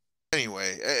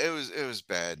 anyway, it was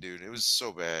bad, dude. It was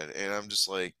so bad. And I'm just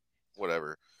like,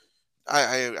 whatever.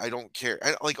 I don't care.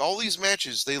 Like, all these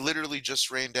matches, they literally just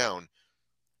ran down.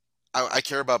 I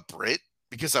care about Britt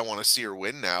because I want to see her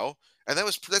win now. And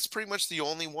that's pretty much the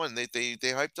only one they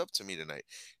hyped up to me tonight.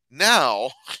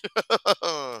 Now,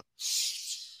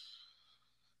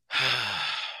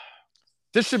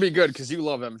 this should be good because you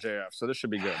love MJF, so this should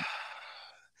be good.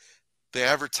 They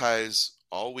advertise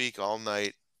all week, all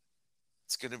night.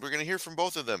 We're gonna hear from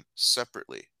both of them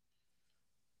separately.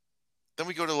 Then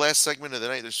we go to the last segment of the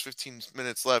night. There's 15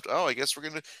 minutes left. Oh, I guess we're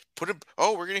gonna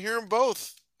we're gonna hear them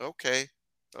both. Okay.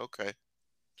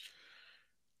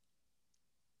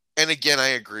 And again, I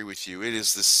agree with you. It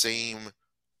is the same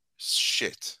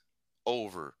shit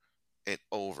over and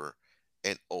over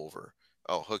and over.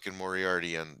 Oh, Hook and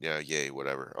Moriarty and yay,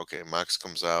 whatever. Okay, Mox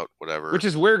comes out, whatever. Which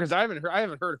is weird because I haven't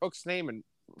heard Hook's name in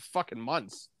fucking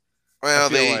months. Well,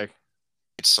 they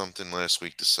did something last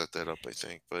week to set that up, I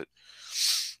think. But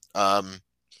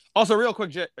also, real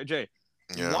quick, Jay,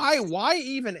 yeah. why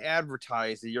even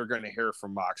advertise that you're going to hear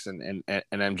from Mox and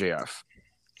MJF?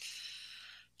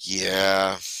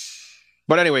 Yeah.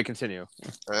 But anyway, continue.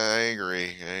 I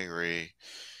agree.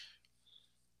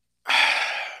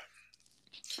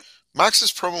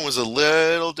 Mox's promo was a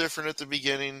little different at the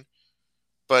beginning,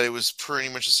 but it was pretty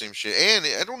much the same shit. And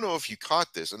I don't know if you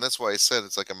caught this, and that's why I said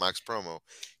it's like a Mox promo.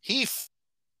 His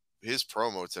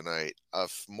promo tonight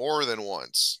more than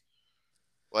once.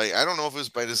 Like, I don't know if it was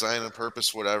by design on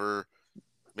purpose, whatever.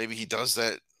 Maybe he does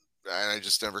that, and I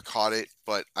just never caught it.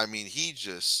 But, I mean,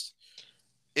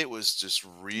 it was just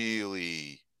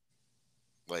really,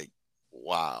 like,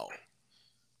 wow.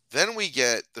 Then we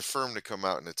get the Firm to come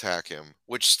out and attack him,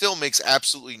 which still makes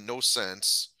absolutely no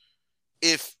sense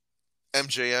if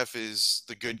MJF is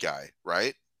the good guy,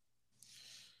 right?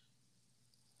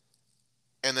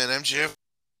 And then MJF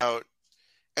out,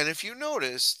 and if you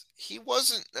noticed, he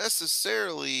wasn't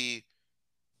necessarily,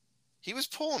 he was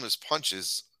pulling his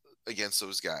punches against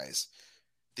those guys.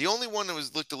 The only one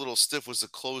that looked a little stiff was the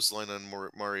clothesline on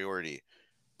Moriarty.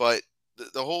 But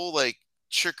the whole, like,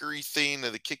 trickery thing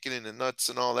of the kicking in the nuts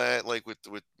and all that, like with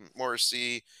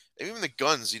Morrissey, and even the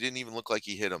guns, he didn't even look like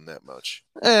he hit him that much.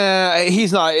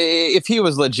 He's not. If he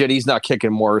was legit, he's not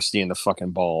kicking Morrissey in the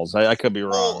fucking balls. I could be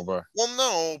wrong, but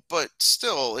no, but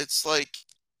still, it's like,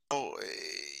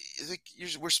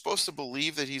 we're supposed to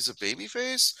believe that he's a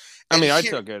babyface. I mean, I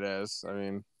took it as. I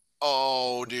mean,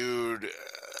 oh, dude.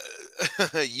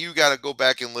 You got to go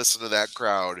back and listen to that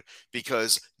crowd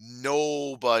because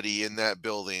nobody in that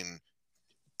building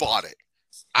bought it.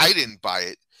 I didn't buy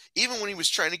it. Even when he was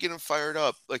trying to get him fired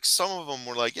up, like, some of them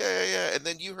were like, yeah. And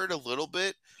then you heard a little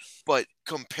bit, but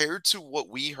compared to what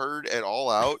we heard at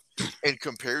All Out and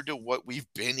compared to what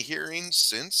we've been hearing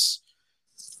since,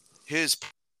 his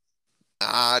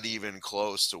not even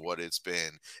close to what it's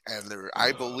been. And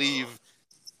I believe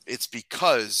it's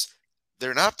because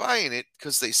They're not buying it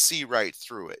because they see right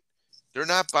through it. They're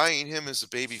not buying him as a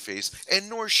babyface, and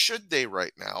nor should they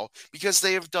right now, because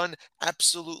they have done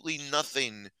absolutely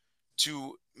nothing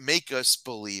to make us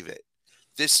believe it.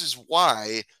 This is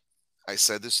why I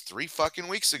said this 3 fucking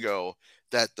weeks ago,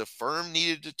 that the firm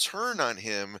needed to turn on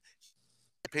him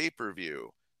pay-per-view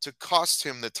to cost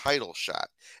him the title shot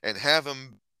and have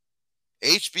him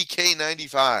HBK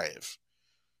 95,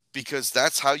 because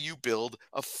that's how you build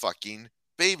a fucking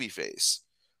babyface.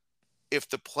 If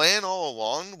the plan all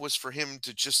along was for him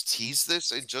to just tease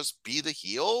this and just be the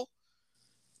heel,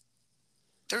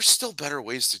 there's still better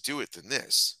ways to do it than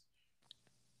this.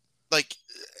 Like,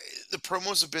 the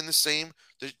promos have been the same.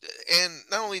 And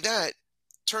not only that,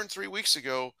 turned 3 weeks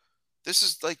ago, this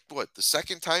is like, what, the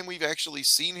second time we've actually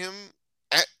seen him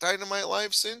at Dynamite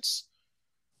Live since?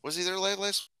 Was he there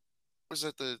last? Was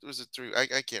it 3?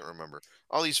 I can't remember.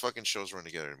 All these fucking shows run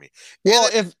together to me. Well,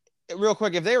 if real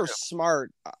quick, if they were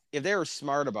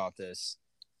smart about this,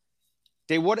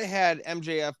 they would have had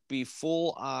MJF be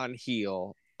full on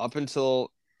heel up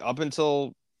until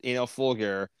Full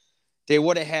Gear. They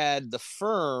would have had the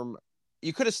firm.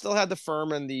 You could have still had the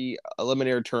firm in the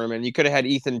Eliminator tournament. You could have had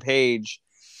Ethan Page,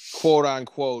 quote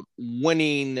unquote,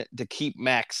 winning to keep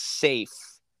Max safe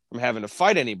from having to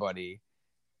fight anybody.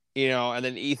 And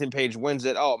then Ethan Page wins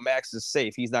it. Oh, Max is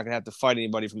safe. He's not going to have to fight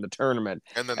anybody from the tournament.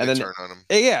 And then they turn on him.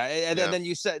 Yeah. And then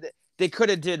you said they could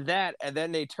have did that. And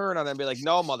then they turn on him and be like,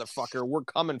 no, motherfucker, we're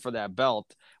coming for that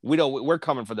belt. We're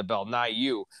coming for the belt, not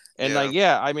you. And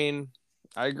I mean,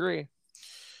 I agree.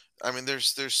 I mean,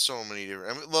 there's so many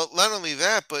different. I mean, well, not only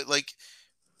that, but like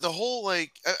the whole I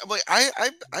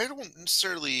don't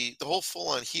necessarily, the whole full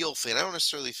on heel thing. I don't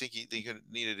necessarily think they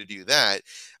needed to do that.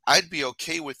 I'd be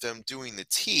okay with them doing the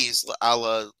tease, a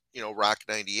la Rock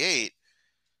 98,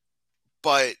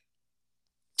 but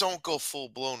don't go full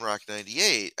blown Rock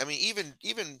 98. I mean, even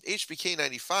HBK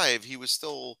 95, he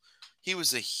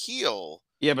was a heel.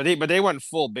 Yeah, but they went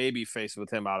full babyface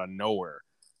with him out of nowhere.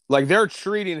 Like, they're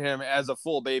treating him as a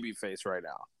full babyface right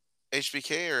now.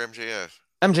 HBK or MJF?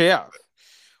 MJF.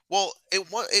 Well, it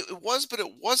was, but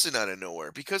it wasn't out of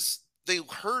nowhere, because they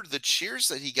heard the cheers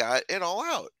that he got at All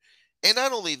Out. And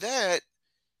not only that,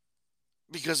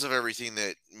 because of everything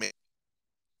that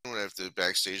don't have the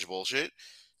backstage bullshit,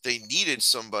 they needed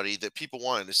somebody that people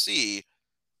wanted to see,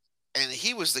 and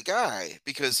he was the guy,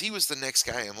 because he was the next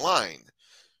guy in line.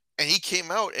 And he came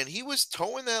out and he was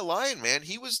towing that line, man.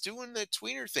 He was doing that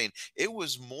tweener thing. It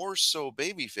was more so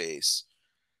babyface.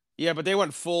 Yeah, but they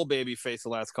went full babyface the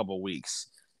last couple of weeks.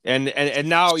 And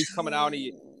now he's coming out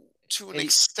to an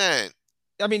extent.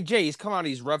 I mean, Jay, he's coming out and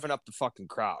he's revving up the fucking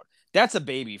crowd. That's a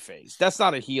babyface. That's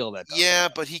not a heel.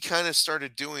 But he kind of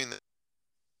started doing that.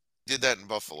 Did that in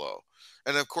Buffalo.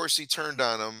 And of course he turned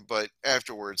on him, but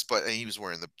afterwards, he was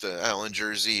wearing the Allen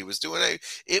jersey. He was doing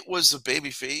it was a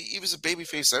babyface. He was a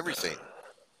babyface everything.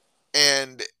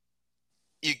 And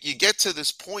you get to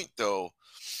this point though,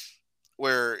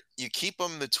 where you keep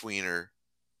him the tweener.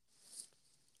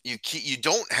 You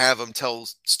don't have him tell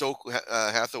Stokely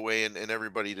Hathaway and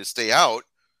everybody to stay out.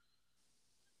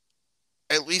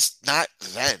 At least not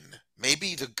then.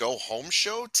 Maybe the go home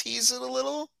show tease it a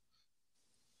little.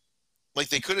 Like,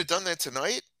 they could have done that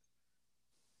tonight.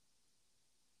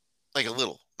 Like, a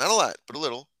little. Not a lot, but a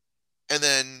little. And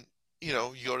then, you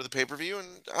go to the pay-per-view and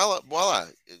voila.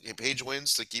 Page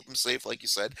wins to keep him safe, like you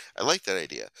said. I like that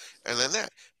idea. And then that.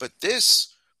 But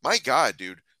this, my God,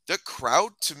 dude, the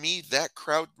crowd, to me, that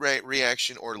crowd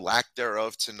reaction or lack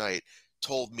thereof tonight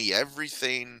told me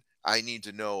everything I need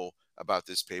to know about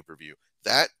this pay-per-view.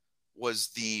 That was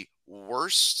the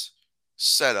worst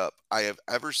setup I have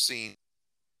ever seen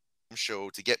show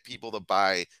to get people to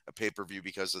buy a pay-per-view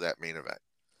because of that main event.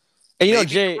 And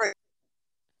Jay,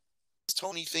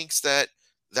 Tony thinks that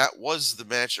was the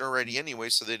match already anyway,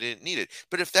 so they didn't need it.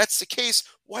 But if that's the case,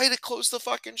 why did it close the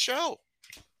fucking show?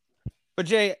 But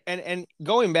Jay, and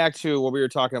going back to what we were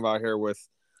talking about here with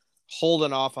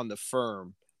holding off on the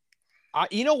firm,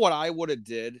 what I would have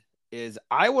did is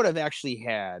I would have actually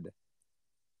had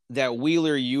that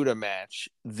Wheeler Yuta match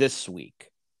this week.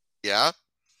 Yeah.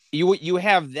 You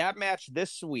have that match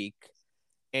this week,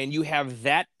 and you have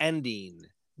that ending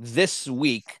this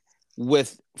week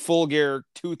with Full Gear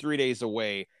 2-3 days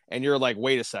away, and you're like,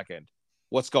 wait a second,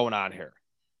 what's going on here?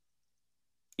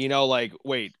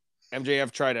 Wait,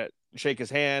 MJF tried to shake his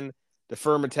hand, the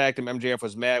firm attacked him, MJF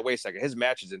was mad. Wait a second, his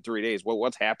match is in 3 days.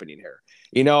 What's happening here?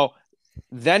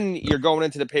 Then you're going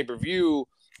into the pay-per-view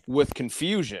with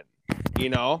confusion.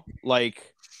 I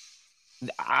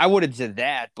would have did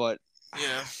that, but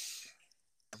yeah,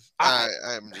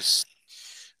 I'm just,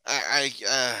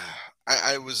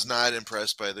 I was not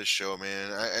impressed by this show,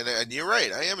 man. And you're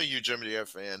right. I am a huge MDF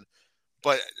fan,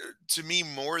 but to me,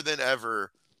 more than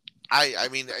ever, I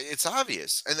mean, it's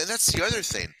obvious, and then that's the other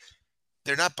thing.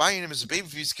 They're not buying him as a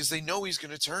babyface because they know he's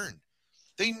going to turn.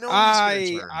 They know he's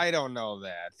going to turn. I don't know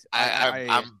that.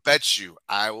 I bet you.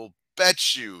 I will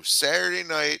bet you Saturday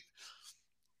night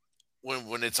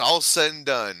when it's all said and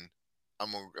done.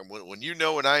 When you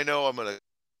know and I know, I'm gonna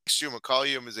text you. I'm gonna call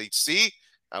you. I'm gonna say, "See,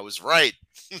 I was right."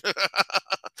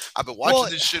 I've been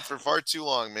watching this shit for far too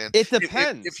long, man. It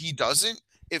depends. If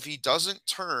he doesn't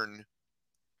turn,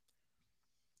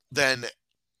 then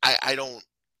I don't.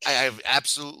 I have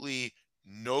absolutely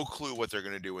no clue what they're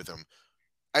gonna do with him.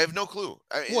 I have no clue.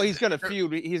 He's gonna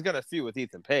feud. He's gonna feud with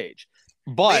Ethan Page,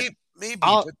 but maybe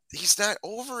but he's not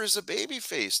over as a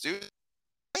babyface, dude.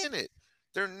 Buying it.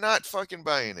 They're not fucking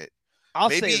buying it. I'll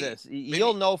say this: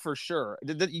 you'll know for sure.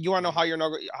 You want to know how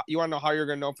you're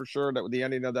gonna know for sure that with the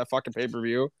ending of that fucking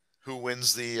pay-per-view, who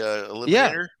wins the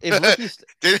eliminator? Yeah,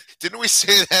 if didn't we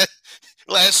say that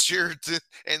last year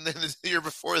and then the year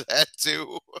before that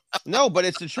too? No, but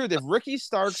it's the truth. If Ricky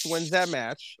Starks wins that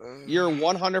match, you're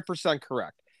 100%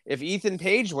 correct. If Ethan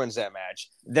Page wins that match,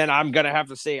 then I'm gonna have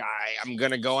to say I'm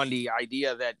gonna go on the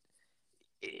idea that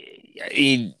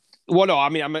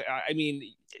I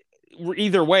mean,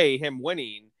 either way, him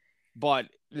winning, but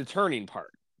the turning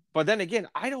part. But then again,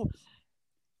 I don't.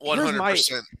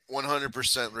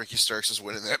 100%. Ricky Starks is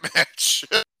winning that match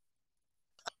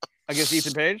against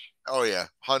Ethan Page. Oh yeah,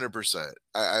 100%.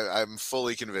 I'm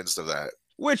fully convinced of that.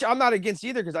 Which I'm not against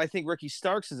either, because I think Ricky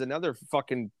Starks is another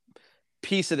fucking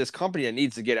piece of this company that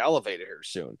needs to get elevated here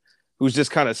soon. Who's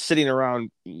just kind of sitting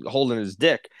around holding his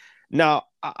dick. Now,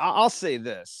 I'll say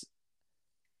this.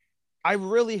 I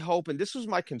really hope, and this was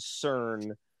my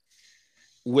concern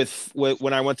with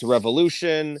when I went to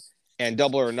Revolution and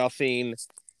Double or Nothing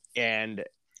and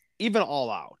even All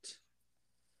Out.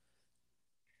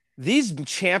 These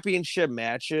championship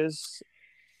matches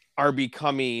are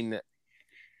becoming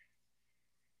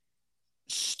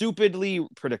stupidly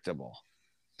predictable.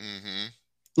 Mm-hmm.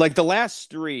 Like the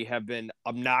last three have been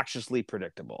obnoxiously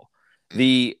predictable.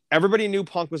 Everybody knew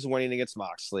Punk was winning against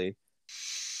Moxley.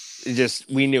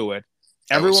 We knew it.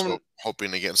 Everyone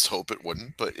hoping against hope it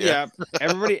wouldn't, but yeah.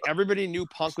 Everybody knew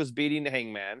Punk was beating the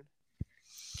Hangman.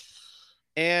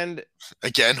 And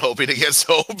again, hoping against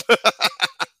hope.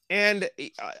 And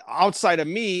outside of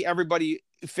me, everybody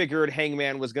figured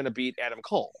Hangman was going to beat Adam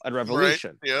Cole at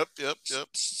Revolution. Right. Yep.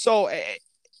 So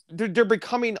they're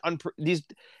becoming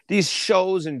these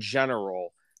shows in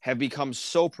general have become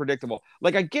so predictable.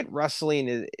 Like, I get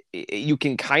wrestling, you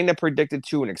can kind of predict it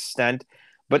to an extent,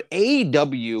 but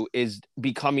AEW is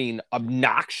becoming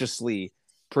obnoxiously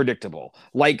predictable.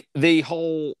 Like the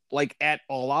whole, like at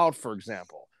All Out, for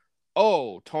example.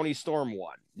 Oh, Toni Storm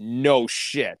won. No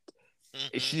shit.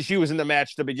 Mm-hmm. She was in the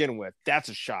match to begin with. That's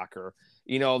a shocker.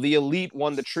 You know, the Elite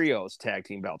won the trios tag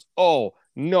team belts. Oh,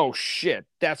 no shit.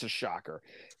 That's a shocker.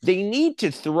 They need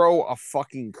to throw a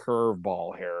fucking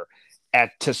curveball here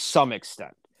to some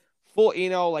extent.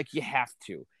 Like you have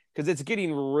to. Because it's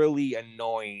getting really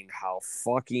annoying how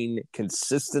fucking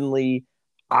consistently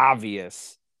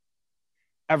obvious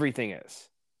everything is.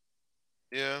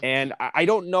 Yeah. And I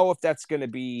don't know if that's going to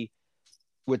be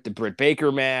with the Britt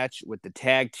Baker match, with the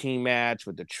tag team match,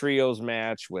 with the trios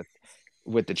match, with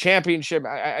the championship.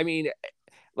 I mean,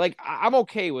 like, I'm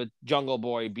okay with Jungle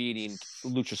Boy beating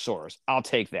Luchasaurus. I'll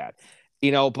take that.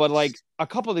 But like a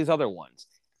couple of these other ones,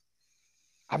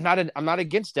 I'm not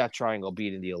against Death Triangle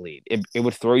beating the Elite. It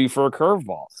would throw you for a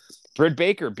curveball. Britt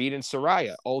Baker beating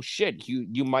Saraya. Oh shit,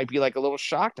 you might be like a little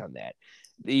shocked on that.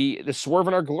 The Swerve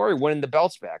and Our Glory winning the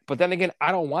belts back. But then again,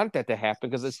 I don't want that to happen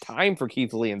because it's time for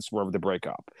Keith Lee and Swerve to break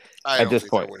up at this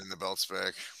point. Winning the belts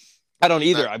back. I don't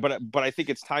either. But I think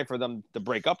it's time for them to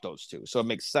break up those two. So it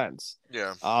makes sense.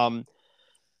 Yeah.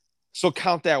 So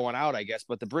count that one out, I guess.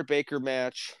 But the Britt Baker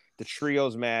match, the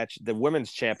trios match, the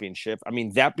women's championship, I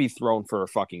mean, that be thrown for a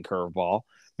fucking curveball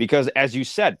because, as you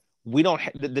said, we don't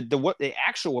the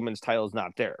actual women's title is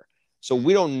not there. So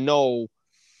we don't know.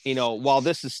 While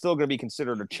this is still going to be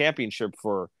considered a championship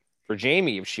for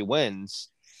Jamie if she wins,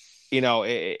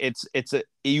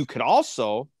 you could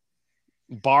also,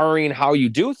 barring how you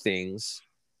do things,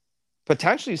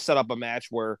 potentially set up a match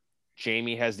where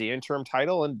Jamie has the interim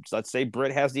title and let's say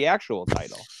Britt has the actual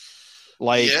title.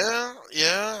 Like,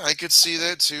 yeah, I could see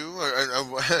that too.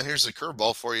 Here's a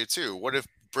curveball for you too. What if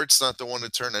Britt's not the one to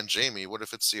turn on Jamie? What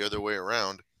if it's the other way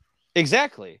around?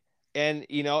 Exactly, and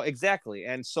exactly,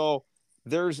 and so.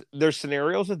 There's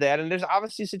scenarios of that, and there's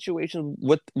obviously situations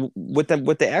with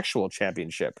the actual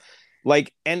championship.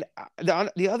 Like, and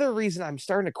the other reason I'm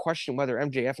starting to question whether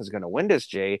MJF is going to win this,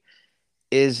 Jay,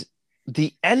 is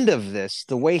the end of this,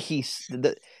 the way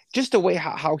just the way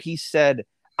how he said,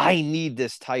 I need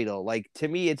this title. Like, to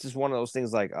me, it's just one of those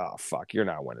things like, oh, fuck, you're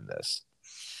not winning this.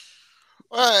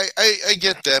 Well, I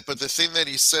get that, but the thing that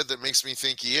he said that makes me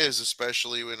think he is,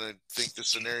 especially when I think the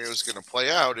scenario is going to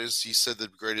play out, is he said the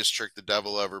greatest trick the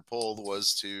devil ever pulled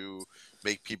was to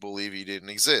make people believe he didn't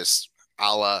exist,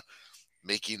 a la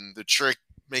making the trick,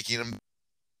 making him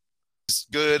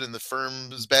good and the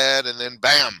firm is bad, and then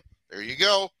bam, there you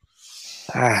go.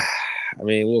 I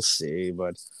mean, we'll see,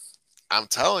 but I'm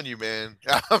telling you, man.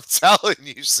 I'm telling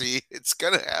you, see, it's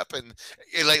gonna happen.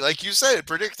 Like you said,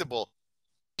 predictable.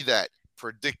 That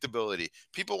predictability.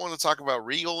 People want to talk about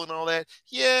Regal and all that.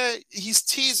 Yeah, he's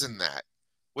teasing that,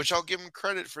 which I'll give him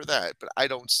credit for that. But I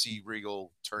don't see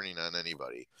Regal turning on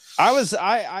anybody. I was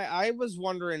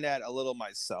wondering that a little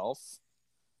myself.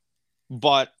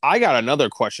 But I got another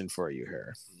question for you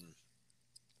here.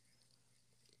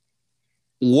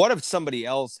 What if somebody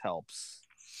else helps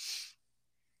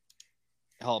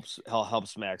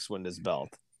Max win this belt?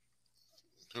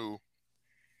 Who?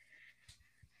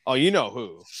 Oh, you know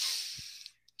who?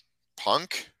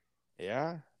 Punk?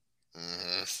 Yeah.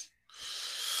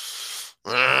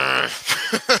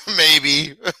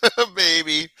 Maybe.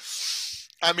 Maybe.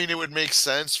 I mean, it would make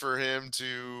sense for him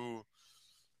to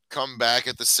come back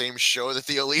at the same show that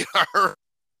the Elite are.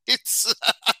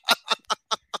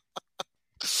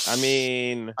 I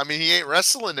mean, he ain't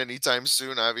wrestling anytime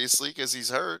soon, obviously, because he's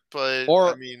hurt. But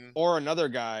or another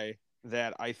guy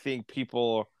that I think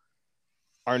people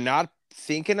are not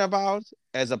thinking about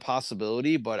as a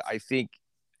possibility, but I think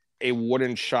it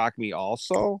wouldn't shock me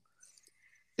also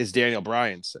is Daniel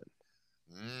Bryanson.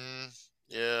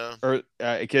 Yeah. Or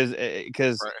because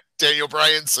Daniel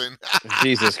Bryanson.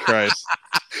 Jesus Christ.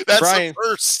 That's a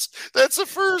first. That's a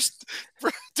first.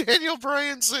 Daniel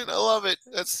Bryanson. I love it.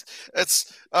 That's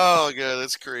oh god,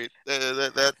 that's great.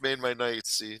 That made my night.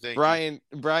 See, thank you.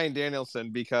 Brian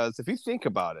Danielson, because if you think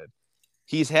about it,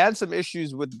 he's had some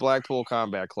issues with Blackpool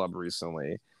Combat Club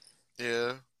recently.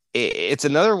 Yeah. It's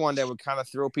another one that would kind of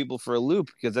throw people for a loop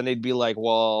because then they'd be like,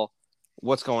 well,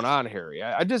 what's going on, Harry?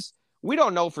 We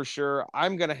don't know for sure.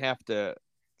 I'm going to have to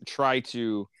try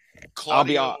to.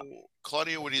 Claudio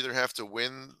would either have to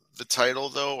win the title,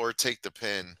 though, or take the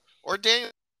pin. Or Daniel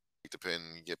take the pin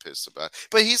and get pissed about it.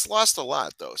 But he's lost a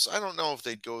lot, though. So I don't know if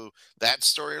they'd go that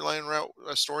storyline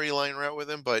route with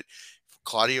him. But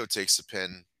Claudio takes the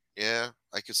pin. Yeah,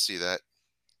 I could see that.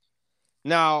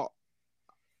 Now,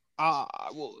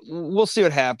 we'll see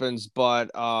what happens. But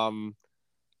I'm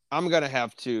going to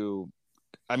have to.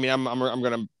 I mean, I'm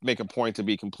going to make a point to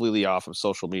be completely off of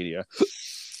social media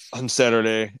on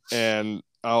Saturday, and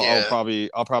I'll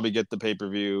probably get the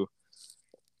pay-per-view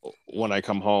when I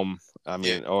come home. I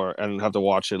mean, and have to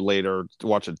watch it later.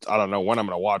 Watch it. I don't know when I'm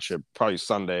going to watch it. Probably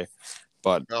Sunday.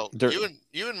 But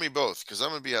you and me both, because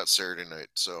I'm going to be out Saturday night.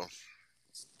 So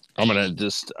I'm going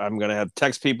to have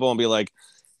text people and be like,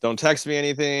 don't text me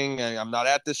anything. I'm not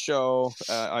at this show.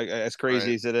 As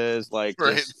crazy as it is, like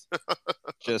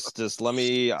just let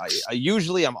me. I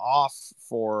usually I'm off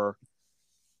for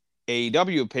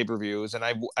AEW pay-per-views, and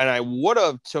I would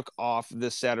have took off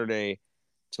this Saturday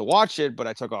to watch it, but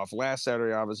I took off last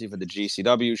Saturday, obviously, for the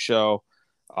GCW show,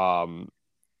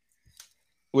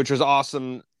 which was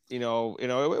awesome. It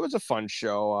was a fun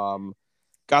show.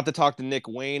 Got to talk to Nick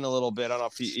Wayne a little bit. I don't know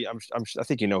if I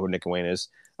think you know who Nick Wayne is.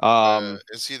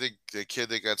 Is he the kid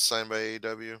that got signed by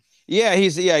AEW? Yeah,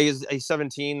 he's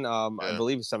 17. I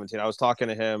believe he's 17. I was talking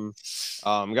to him.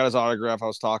 Got his autograph. I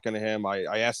was talking to him.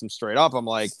 I asked him straight up. I'm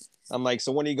like,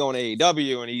 so when are you going to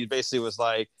AEW? And he basically was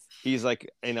like,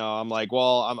 I'm like,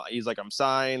 well, he's like, I'm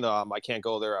signed. I can't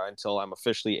go there until I'm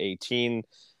officially 18.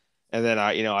 And then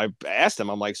I asked him,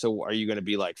 I'm like, so are you going to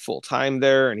be like full time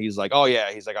there? And he's like, oh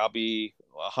yeah. He's like, I'll be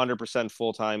 100%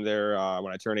 full time there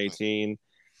when I turn 18.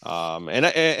 And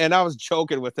I was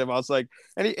joking with him. I was like,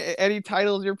 any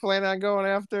titles you're planning on going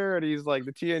after? And he's like,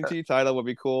 the TNT title would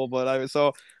be cool, but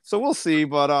so we'll see.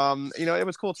 But it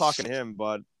was cool talking to him.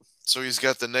 But so he's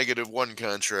got the -1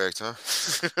 contract, huh?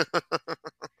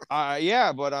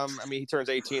 Yeah, but he turns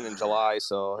 18 in July,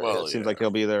 so it seems like he'll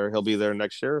be there. He'll be there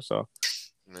next year. So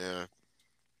yeah,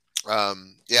 I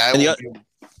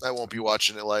won't be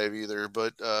watching it live either.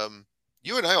 But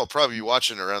you and I will probably be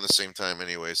watching it around the same time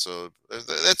anyway. So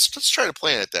let's try to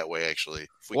plan it that way. Actually,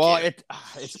 I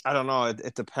don't know.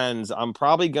 It depends. What I'm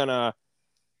probably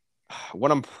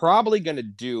gonna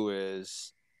do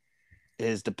is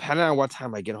depending on what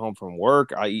time I get home from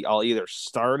work, I'll either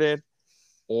start it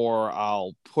or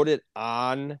I'll put it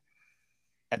on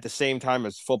at the same time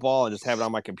as football and just have it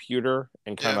on my computer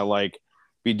and kind Yeah. of like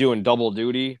be doing double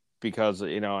duty because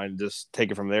and just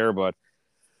take it from there. But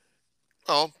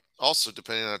Well, also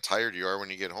depending on how tired you are when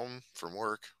you get home from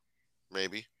work,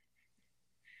 maybe.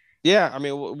 yeah, I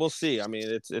mean we'll see. I mean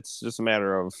it's just a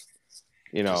matter of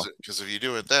Because if you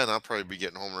do it then, I'll probably be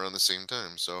getting home around the same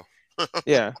time. So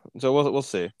yeah. So we'll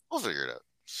see. we'll figure it out.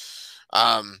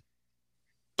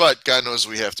 But God knows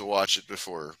we have to watch it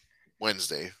before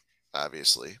Wednesday,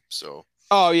 obviously. So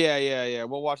Oh yeah.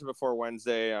 We'll watch it before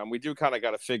Wednesday. We do kind of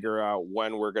got to figure out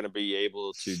when we're going to be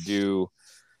able to do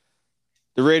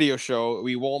the radio show.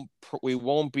 We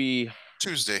won't be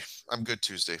Tuesday, I'm good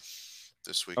Tuesday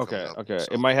this week coming okay. up. Okay,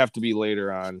 So it might have to be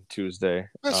later on Tuesday.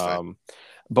 that's fine.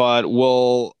 But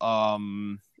we'll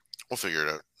We'll figure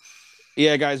it out.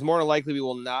 yeah, guys. More than likely, we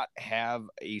will not have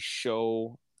a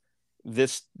show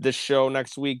this show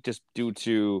next week just due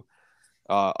to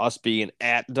us being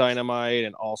at Dynamite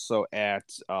and also at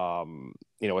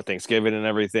with Thanksgiving and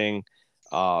everything.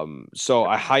 So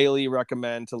I highly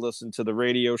recommend to listen to the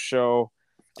radio show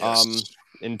Yes.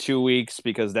 in 2 weeks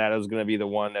because that is going to be the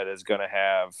one that is going to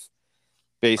have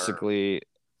basically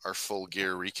Our full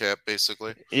gear recap,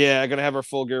 basically. yeah, going to have our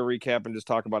full gear recap and just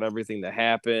talk about everything that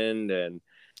happened. And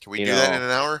Can we do that in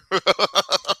an hour?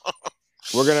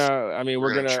 we're gonna. I mean,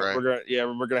 We're gonna try.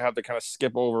 we're gonna have to kind of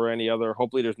skip over any other.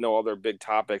 Hopefully, there's no other big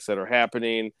topics that are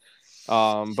happening.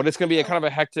 But it's gonna be a kind of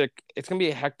a hectic. It's gonna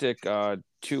be a hectic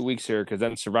 2 weeks here because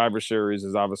then Survivor Series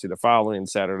is obviously the following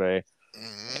Saturday,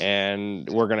 and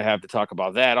we're gonna have to talk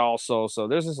about that also. So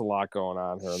there's just a lot going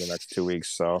on here in the next 2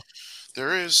 weeks. So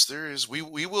There is.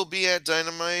 We will be at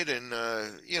Dynamite, and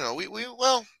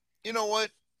well, you know what?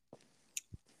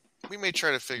 We may try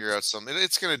to figure out something.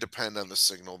 It's going to depend on the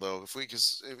signal, though.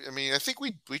 Because I mean, I think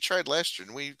we tried last year,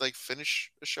 and we like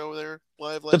finish a show there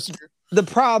live last year. The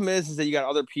problem is that you got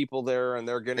other people there, and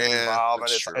they're getting involved,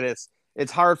 and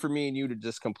it's hard for me and you to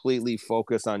just completely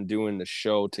focus on doing the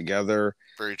show together.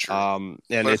 Very true. And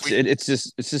it's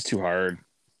just too hard.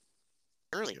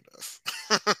 Early enough.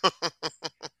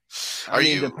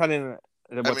 Depending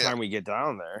on what time we get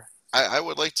down there. I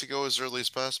would like to go as early as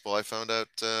possible. I found out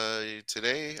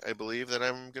today, I believe, that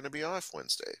I'm going to be off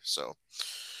Wednesday. So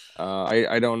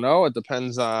I don't know. It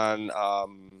depends on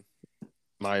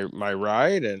my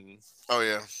ride and. Oh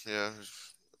yeah.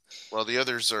 Well, the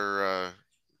others are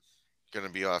going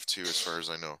to be off too, as far as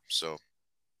I know. So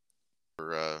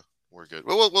we're good.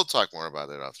 Well, we'll talk more about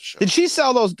it off the show. Did she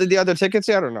sell the other tickets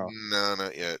yet or no? No,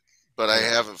 not yet. But I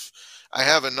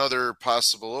have another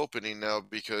possible opening now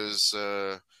because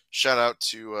shout out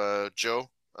to Joe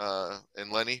and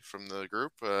Lenny from the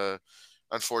group.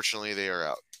 Unfortunately, they are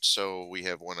out, so we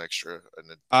have one extra.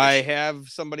 I have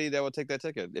somebody that will take that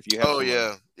ticket if you have. Oh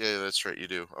yeah, that's right, you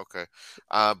do. Okay,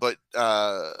 but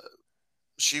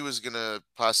she was gonna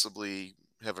possibly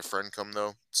have a friend come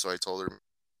though, so I told her to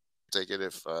take it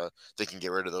if they can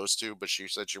get rid of those two. But she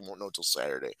said she won't know till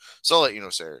Saturday, so I'll let you know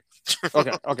Saturday.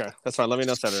 Okay, that's fine. Let me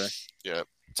know Saturday. Yeah,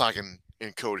 talking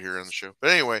in code here on the show.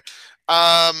 But anyway,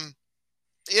 yeah,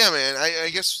 man. I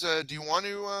guess do you want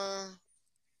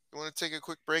to take a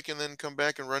quick break and then come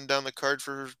back and run down the card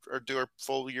or do our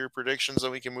full year predictions,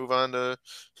 and we can move on to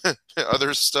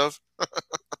other stuff?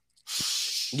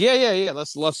 Yeah.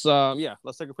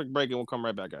 Let's take a quick break and we'll come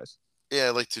right back, guys. Yeah,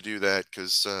 I'd like to do that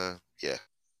because yeah.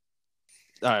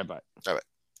 All right, bye. All right.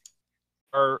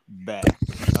 We're back,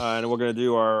 and we're gonna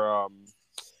do our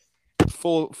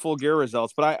full gear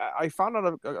results. But I found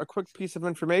out a quick piece of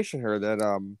information here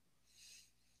that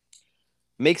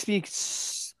makes me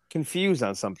confused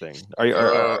on something. Are you?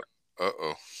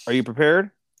 Are you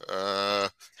prepared?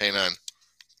 Hang on.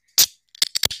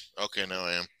 Okay, now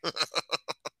I am.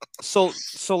 So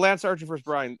Lance Archer versus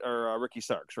Brian or Ricky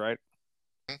Starks, right?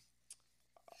 Mm-hmm.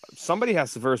 Somebody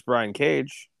has to verse Brian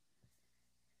Cage.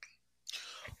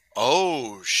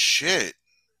 Oh shit!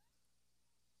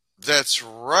 That's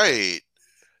right.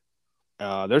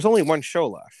 There's only one show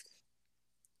left.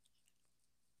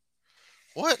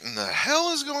 What in the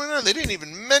hell is going on? They didn't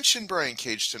even mention Brian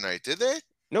Cage tonight, did they?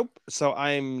 Nope. So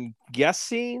I'm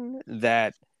guessing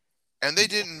that. And they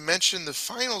didn't mention the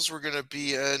finals were going to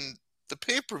be in the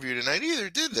pay-per-view tonight either,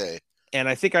 did they? And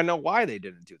I think I know why they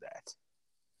didn't do that.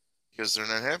 Because they're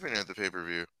not happening at the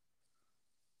pay-per-view.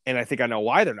 And I think I know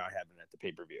why they're not happening at the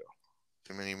pay-per-view.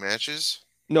 Too many matches?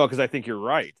 No, because I think you're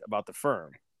right about the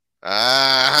firm.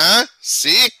 Uh-huh.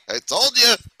 See? I told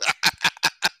you.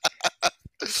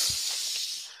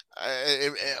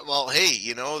 Well,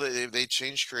 hey, they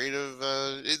changed creative.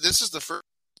 This is the first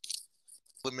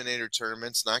Eliminator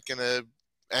tournament's not going to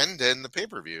end in the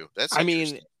pay-per-view.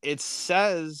 It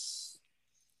says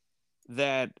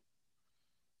that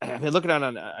I mean, looking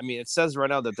on, I mean, it says right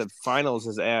now that the finals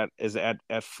is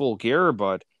at Full Gear,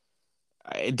 but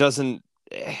it doesn't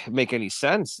make any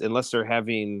sense unless they're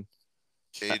having.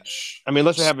 Cage I mean,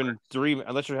 and Stark.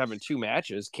 unless you're having two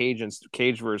matches,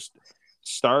 Cage versus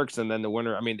Starks, and then the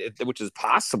winner. I mean, which is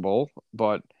possible,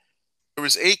 but There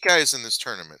was 8 guys in this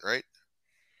tournament, right?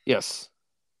 yes,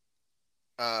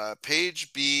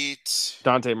 Page beat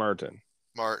Dante Martin.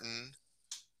 Martin.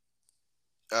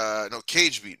 No,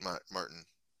 Cage beat Martin.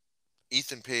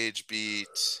 Ethan Page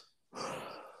beat.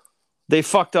 They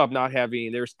fucked up not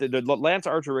having. There's the Lance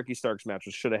Archer Ricky Starks match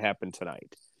should have happened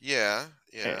tonight, Yeah,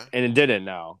 and, yeah. and it didn't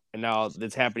now, and now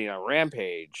it's happening on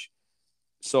Rampage.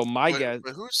 So my guess,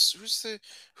 But who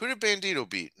did Bandito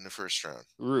beat in the first round?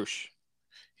 Roosh,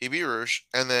 He beat Rush,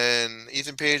 and then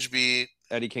Ethan Page beat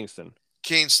Eddie Kingston.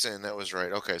 Kingston. That was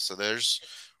right. Okay, so there's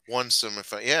one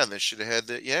semifinal. Yeah, they should have had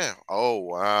that. Yeah. Oh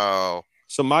wow.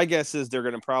 So my guess is they're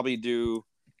going to probably do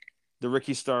the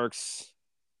Ricky Starks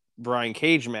Brian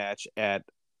Cage match at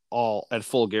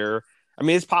Full Gear. I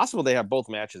mean, it's possible they have both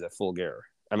matches at Full Gear.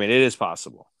 I mean, it is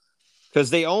possible because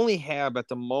they only have at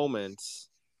the moment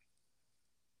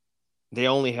they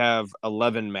only have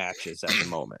 11 matches at the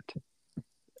moment,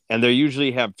 and they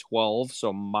usually have 12.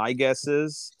 So my guess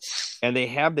is, and they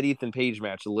have that Ethan Page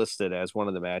match listed as one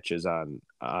of the matches on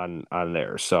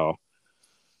there. So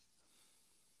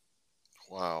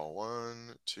Wow.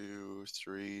 1, 2,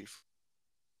 3,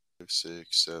 5,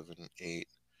 6, 7, 8.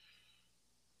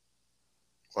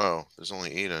 Wow, there's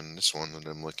only 8 on this one that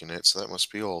I'm looking at, so that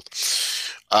must be old.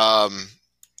 Wow.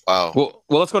 well,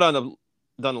 let's go down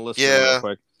the list here real Yeah,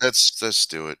 quick. let's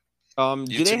do it.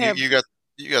 Do they have? You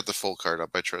got the full card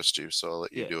up. I trust you, so I'll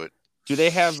let you Yeah. do it. Do they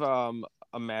have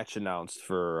a match announced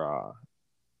for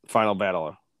Final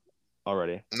Battle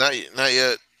already? Not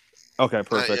yet. Okay, Not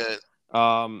perfect. yet.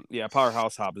 Yeah,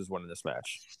 Powerhouse Hobbs is winning this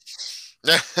match.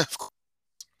 Of course.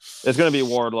 It's going to be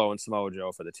Wardlow and Samoa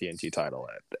Joe for the TNT title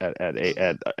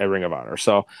at Ring of Honor.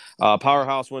 So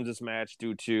Powerhouse wins this match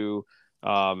due to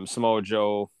Samoa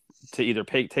Joe to either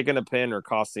taking a pin or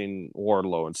costing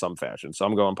Wardlow in some fashion. So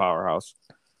I'm going Powerhouse.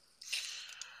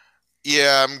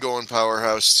 Yeah, I'm going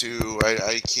Powerhouse too.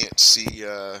 I can't see.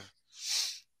 I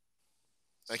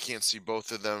can't see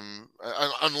both of them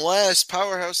unless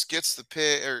Powerhouse gets the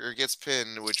pin or gets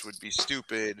pinned, which would be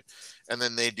stupid, and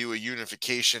then they do a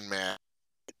unification match.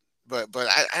 But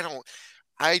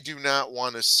I do not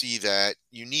want to see that.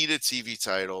 You need a TV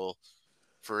title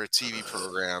for a TV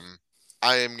program.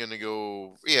 I am gonna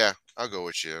go. Yeah, I'll go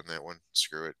with you on that one.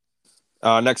 Screw it.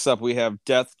 Next up, we have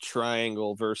Death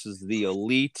Triangle versus the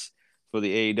Elite for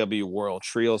the AEW World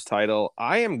Trios title.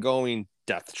 I am going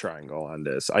Death Triangle on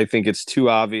this. I think it's too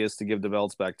obvious to give the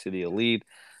belts back to the Elite.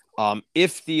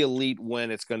 If the Elite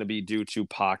win, it's going to be due to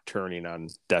Pac turning on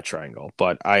Death Triangle,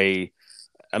 but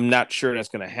I'm not sure that's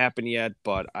going to happen yet.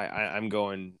 But I'm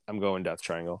going Death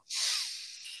Triangle.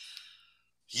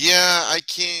 Yeah, I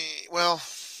can't. Well,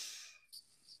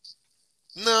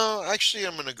 no, actually,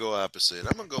 I'm gonna go opposite.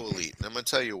 I'm gonna go Elite, and I'm gonna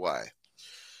tell you why.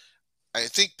 I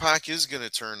think Pac is going to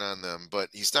turn on them, but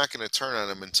he's not going to turn on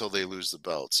them until they lose the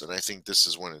belts. And I think this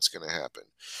is when it's going to happen.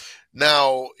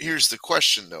 Now, here's the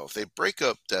question, though. If they break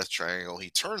up Death Triangle, he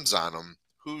turns on them.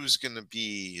 Who's going to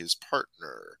be his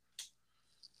partner?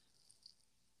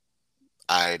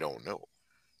 I don't know.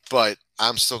 But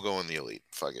I'm still going the Elite.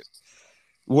 Fuck it.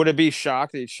 Would it be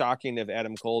shocking if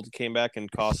Adam Cole came back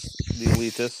and cost the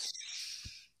Elite this?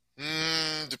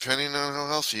 Depending on how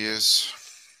healthy he is.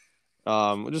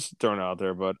 Just throwing it out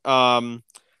there, but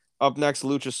up next,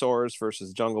 Luchasaurus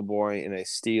versus Jungle Boy in a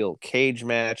steel cage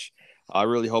match. I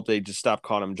really hope they just stop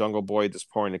calling him Jungle Boy at this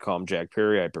point and call him Jack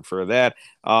Perry. I prefer that.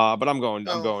 But I'm going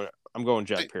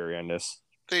Jack Perry on this.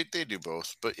 They do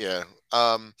both, but yeah.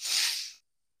 I'm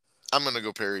gonna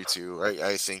go Perry too.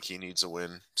 I think he needs a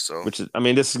win. So which is, I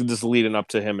mean, this is just leading up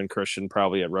to him and Christian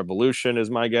probably at Revolution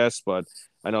is my guess, but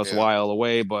I know it's a while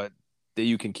away, but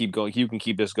you can keep going. You can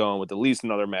keep this going with at least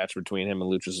another match between him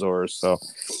and Luchasaurus. So,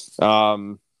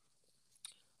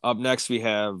 up next we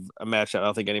have a match I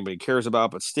don't think anybody cares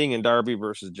about, but Sting and Darby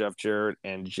versus Jeff Jarrett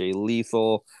and Jay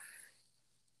Lethal.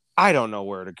 I don't know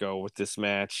where to go with this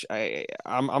match.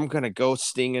 I'm gonna go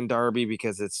Sting and Darby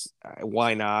because it's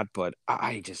why not, but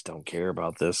I just don't care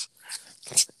about this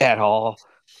at all.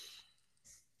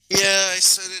 Yeah, I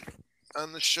said it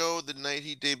on the show the night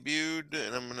he debuted,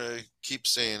 and I'm gonna keep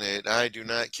saying it. I do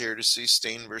not care to see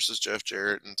Sting versus Jeff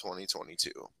Jarrett in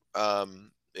 2022.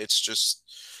 It's just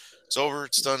it's over.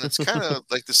 It's done. It's kind of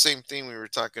like the same thing we were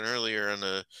talking earlier on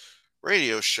a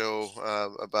radio show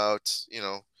about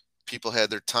people had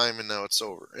their time and now it's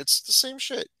over. It's the same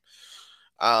shit.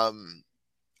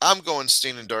 I'm going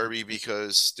Steen and Darby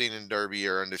because Steen and Darby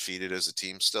are undefeated as a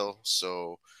team still.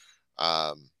 So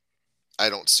um, I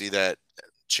don't see that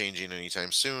changing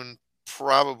anytime soon.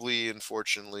 Probably,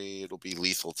 unfortunately, it'll be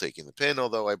Lethal taking the pin,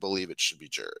 although I believe it should be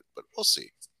Jarrett, but we'll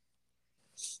see.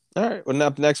 All right. Well,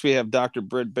 up next we have Dr.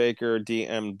 Britt Baker,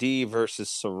 DMD versus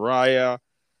Soraya.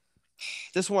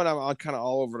 This one I'm kind of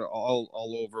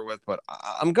all over with, but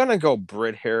I'm gonna go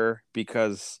Britt here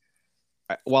because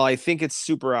while I think it's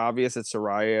super obvious that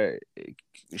Soraya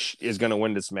is gonna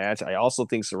win this match, I also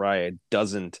think Soraya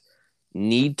doesn't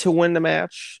need to win the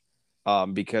match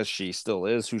because she still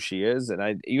is who she is,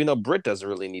 and even though Britt doesn't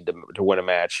really need to win a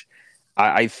match,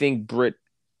 I think Britt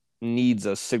needs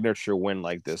a signature win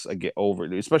like this get over,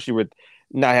 especially with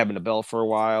not having a belt for a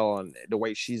while and the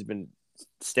way she's been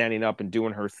standing up and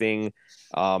doing her thing.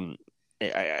 Um,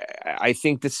 I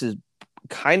think this is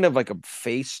kind of like a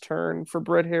face turn for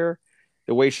Britt here,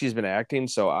 the way she's been acting.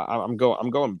 So I'm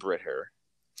going Britt here.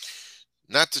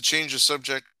 Not to change the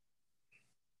subject,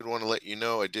 I want to let you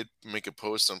know I did make a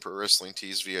post on Pro Wrestling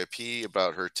Tees VIP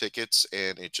about her tickets,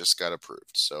 and it just got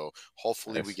approved. So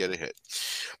hopefully we get a hit.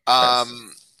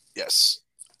 Yes.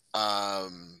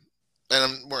 And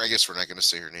I guess we're not going to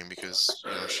say her name because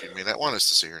she may not want us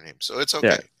to say her name, so it's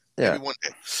okay. Yeah. Maybe one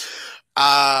day.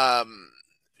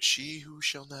 She who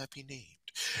shall not be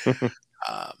named.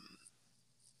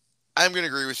 I'm going to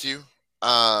agree with you.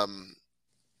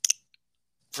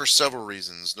 For several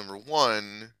reasons. Number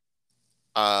one,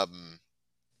 I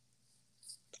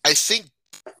think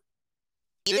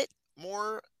it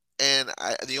more, and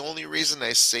the only reason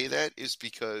I say that is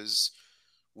because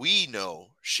we know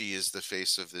she is the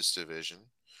face of this division.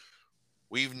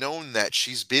 We've known that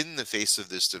she's been the face of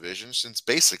this division since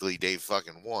basically day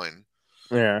fucking one.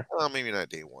 Yeah. Well, maybe not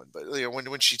day one, but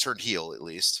when she turned heel at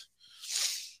least.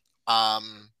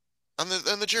 On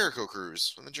the Jericho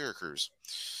cruise,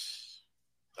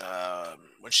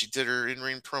 when she did her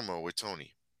in-ring promo with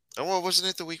Tony. Oh, well, wasn't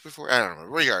it the week before? I don't know.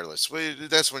 Regardless,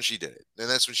 that's when she did it, and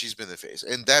that's when she's been the face.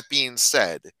 And that being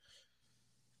said,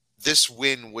 this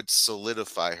win would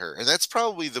solidify her, and that's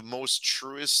probably the most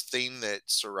truest thing that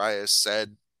Soraya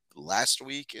said last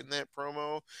week in that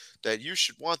promo, that you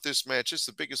should want this match. It's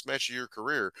the biggest match of your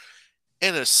career.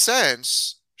 In a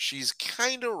sense, she's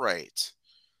kind of right,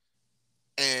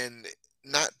 and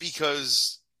not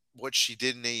because what she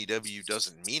did in AEW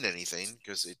doesn't mean anything,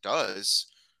 because it does.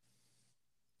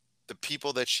 The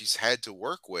people that she's had to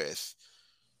work with,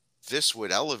 this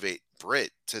would elevate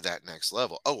Britt to that next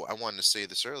level. Oh, I wanted to say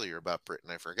this earlier about Britt,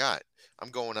 and I forgot.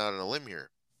 I'm going out on a limb here.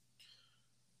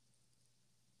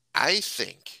 I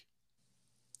think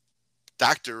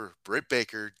Dr. Britt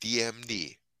Baker,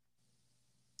 DMD,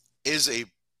 is a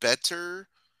better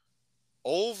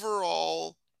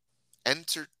overall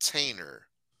entertainer,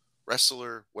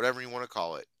 wrestler, whatever you want to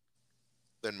call it,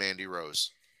 than Mandy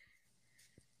Rose.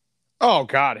 Oh,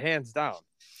 God, hands down.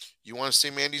 You want to say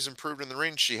Mandy's improved in the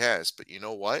ring? She has. But you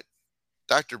know what?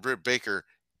 Dr. Britt Baker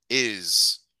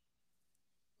is...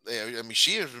 I mean,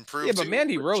 she has improved. Yeah, but too,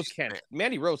 Mandy Rose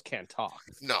can't talk.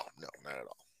 No, not at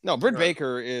all. No, Britt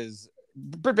Baker is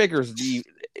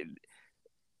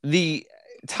the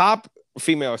top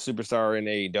female superstar in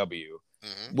AEW,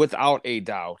 without a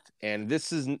doubt. And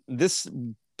this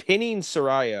pinning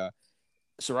Soraya.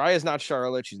 Soraya is not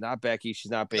Charlotte. She's not Becky.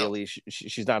 She's not Bayley. No.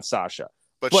 She's not Sasha.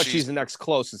 But she's the next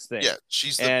closest thing. Yeah,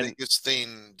 she's the biggest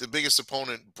thing, the biggest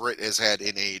opponent Britt has had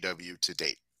in AEW to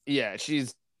date. Yeah,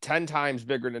 she's 10 times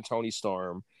bigger than Toni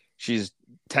Storm. She's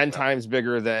 10 times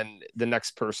bigger than the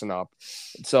next person up.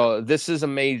 So this is a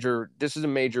major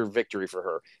victory for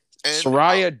her. And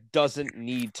Soraya doesn't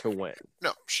need to win.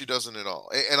 No, she doesn't at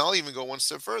all. And I'll even go one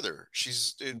step further.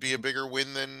 It'd be a bigger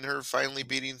win than her finally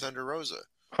beating Thunder Rosa.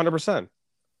 100%.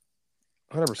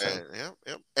 100%.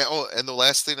 Yeah. And the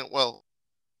last thing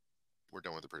we're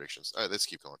done with the predictions. All right, let's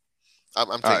keep going. I'm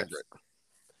taking Britt.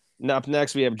 Now, up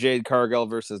next, we have Jade Cargill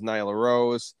versus Nyla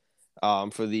Rose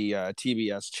for the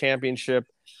TBS Championship.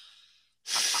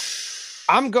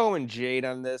 I'm going Jade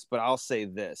on this, but I'll say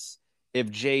this. If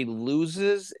Jade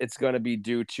loses, it's going to be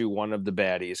due to one of the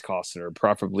baddies costing her,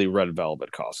 preferably Red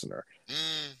Velvet costing her.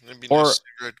 It'd be nice to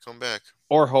see Red come back.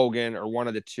 Or Hogan, or one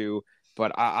of the two.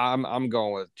 But I'm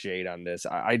going with Jade on this.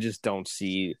 I just don't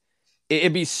see...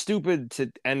 It'd be stupid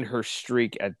to end her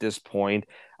streak at this point.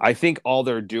 I think all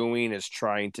they're doing is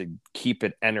trying to keep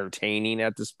it entertaining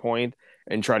at this point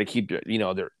and try to keep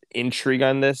their intrigue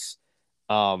on this.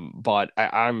 But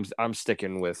I'm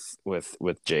sticking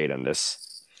with Jade on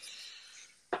this.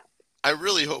 I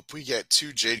really hope we get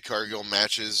 2 Jade Cargill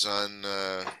matches on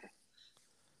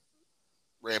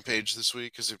Rampage this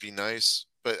week, because it'd be nice.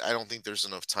 But I don't think there's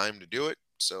enough time to do it.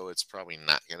 so it's probably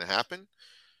not going to happen.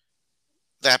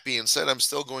 That being said, I'm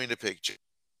still going to pick Jade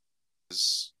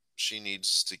because she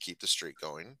needs to keep the streak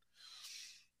going.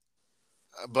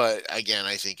 But again,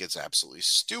 I think it's absolutely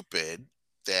stupid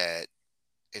that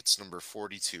it's number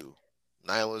 42.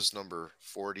 Nyla's number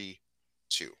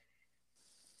 42.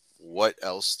 What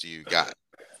else do you got?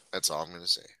 That's all I'm going to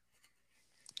say.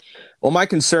 Well, my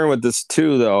concern with this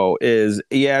too, though, is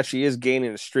yeah, she is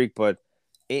gaining a streak, but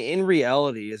in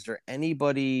reality, is there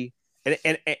anybody?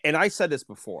 And I said this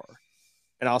before,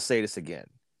 and I'll say this again,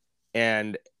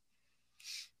 and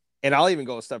I'll even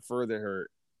go a step further here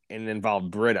and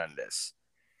involve Britt on this.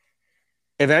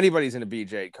 If anybody's going to beat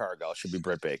Jade Cargill, it should be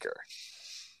Britt Baker.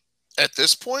 At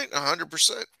this point,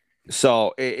 100%.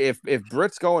 So if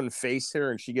Britt's going face her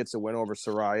and she gets a win over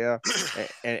Saraya,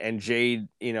 and Jade,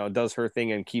 does her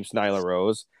thing and keeps Nyla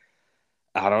Rose,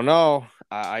 I don't know.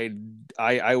 I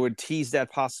would tease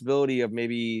that possibility of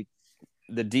maybe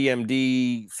the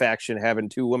DMD faction having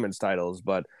 2 women's titles,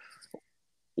 but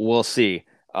we'll see.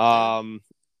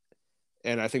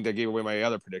 And I think that gave away my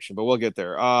other prediction, but we'll get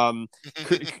there.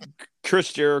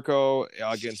 Chris Jericho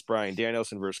against Bryan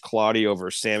Danielson versus Claudio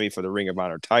versus Sammy for the Ring of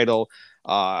Honor title.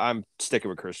 I'm sticking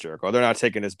with Chris Jericho. They're not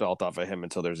taking his belt off of him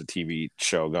until there's a TV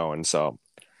show going. So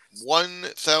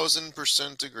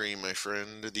 1000% agree, my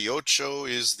friend. The Ocho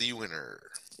is the winner.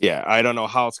 Yeah, I don't know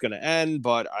how it's going to end,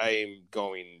 but I'm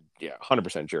going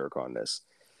 100% Jericho on this.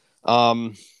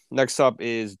 Next up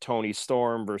is Toni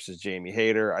Storm versus Jamie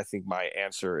Hayter. I think my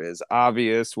answer is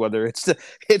obvious, whether it's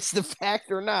the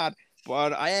fact or not.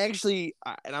 But I actually,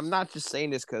 and I'm not just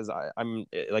saying this because I'm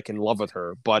like in love with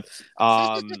her, but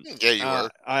yeah, you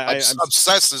are. I'm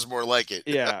obsessed is more like it.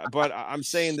 Yeah, but I'm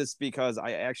saying this because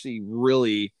I actually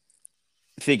really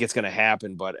think it's going to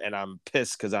happen, and I'm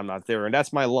pissed because I'm not there, and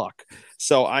that's my luck.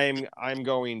 So I'm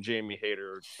going Jamie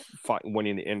Hayter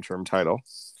winning the interim title.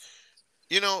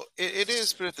 It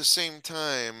is, but at the same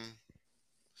time,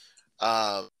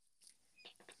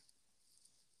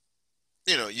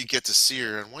 you get to see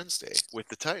her on Wednesday with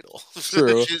the title.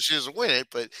 True. she doesn't win it,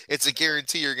 but it's a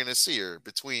guarantee you're going to see her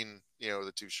between,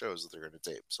 the 2 shows that they're going to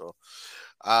tape. So,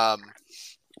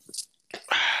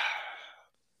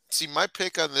 see, my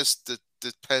pick on this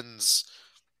depends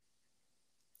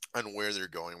on where they're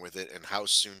going with it and how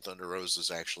soon Thunder Rose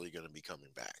is actually going to be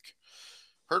coming back.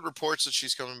 Heard reports that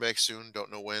she's coming back soon.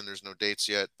 Don't know when. There's no dates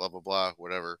yet. Blah, blah, blah.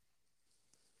 Whatever.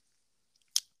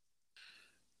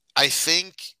 I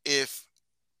think if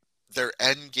their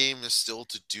end game is still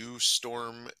to do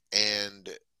Storm and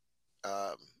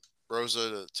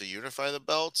Rosa to unify the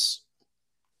belts,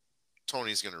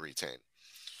 Tony's going to retain.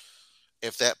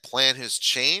 If that plan has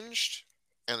changed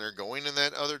and they're going in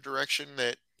that other direction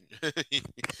that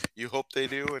you hope they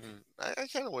do, and I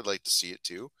kind of would like to see it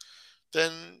too,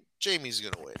 then Jamie's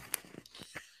going to win.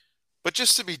 But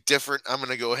just to be different, I'm going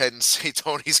to go ahead and say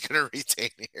Tony's going to retain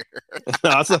here.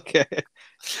 That's okay.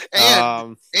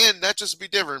 And not just be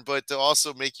different, but to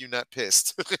also make you not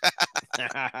pissed.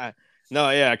 No,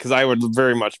 yeah, because I would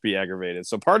very much be aggravated.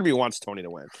 So part of me wants Tony to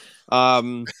win.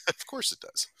 Of course it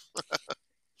does.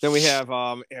 Then we have,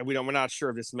 we're not sure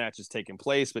if this match is taking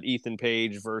place, but Ethan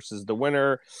Page versus the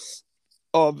winner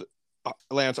of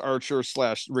Lance Archer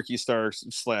 / Ricky Starks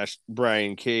 /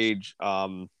 Brian Cage.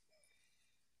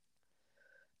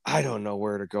 I don't know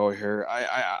where to go here.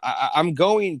 I'm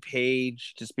going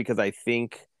Page just because I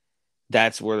think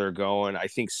that's where they're going. I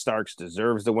think Starks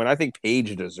deserves the win. I think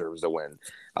Page deserves the win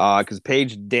because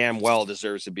Page damn well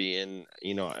deserves to be in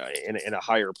a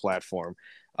higher platform.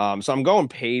 So I'm going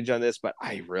Page on this, but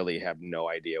I really have no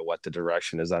idea what the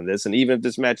direction is on this, and even if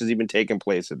this match is even taking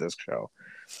place at this show.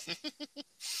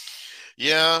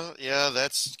 Yeah,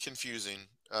 that's confusing.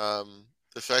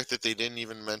 The fact that they didn't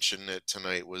even mention it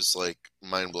tonight was like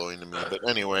mind blowing to me. But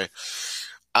anyway,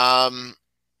 I'm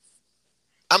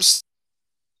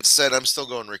still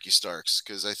going Ricky Starks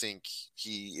because I think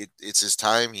it's his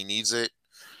time. He needs it.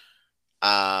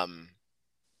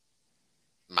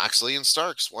 Moxley and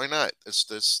Starks, why not? Let's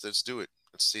do it.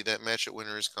 Let's see that match at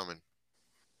Winter is coming.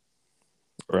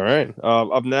 All right.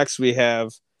 Up next we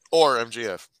have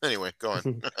MJF. Anyway, go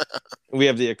on. We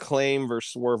have the Acclaim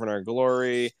versus Swerve in Our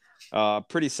Glory.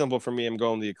 Pretty simple for me. I'm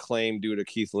going the Acclaim due to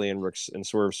Keith Lee and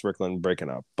Swerve Strickland breaking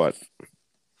up. But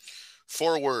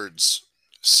 4 words: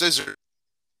 scissor.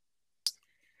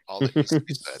 All that needs to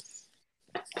be said.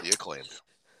 The Acclaim.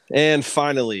 And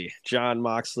finally, Jon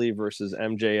Moxley versus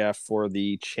MJF for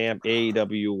the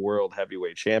AEW World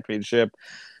Heavyweight Championship.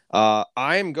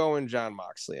 I'm going Jon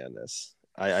Moxley on this.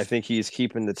 I think he's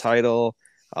keeping the title.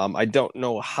 I don't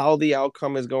know how the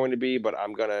outcome is going to be, but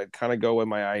I'm going to kind of go with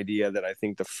my idea that I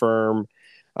think the firm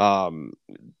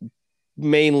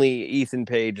mainly Ethan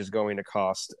Page is going to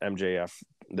cost MJF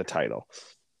the title,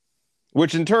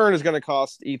 which in turn is going to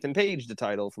cost Ethan Page the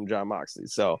title from Jon Moxley.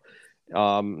 So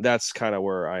that's kind of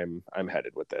where I'm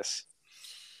headed with this.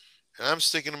 And I'm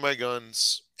sticking to my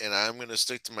guns, and I'm going to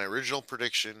stick to my original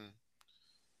prediction,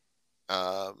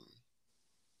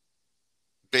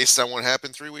 based on what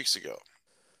happened 3 weeks ago,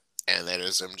 and that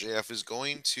is MJF is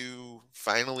going to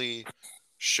finally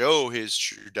show his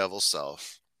true devil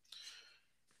self,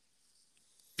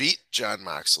 beat Jon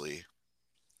Moxley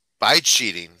by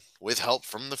cheating with help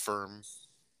from the Firm.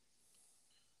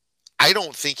 I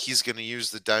don't think he's going to use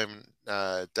the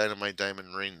Dynamite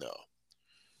Diamond Ring, though,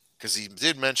 because he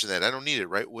did mention that. I don't need it,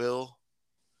 right, Will?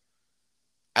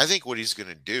 I think what he's going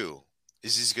to do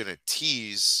is he's going to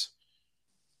tease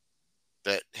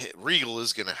that Regal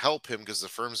is going to help him because the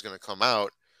Firm's going to come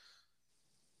out,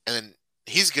 and then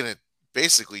he's going to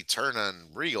basically turn on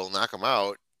Regal, knock him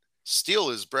out, steal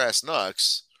his brass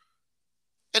knucks,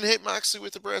 and hit Moxley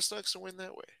with the brass knucks and win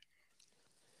that way.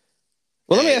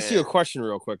 Well, let me ask you a question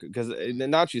real quick, because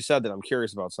now that you said that, I'm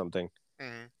curious about something.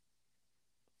 Mm-hmm.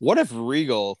 What if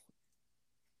Regal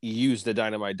used the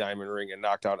Dynamite Diamond Ring and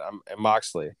knocked out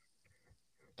Moxley?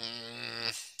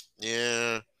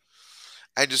 Yeah.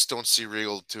 I just don't see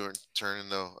Regal turning,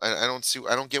 though. I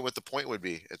don't get what the point would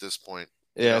be at this point.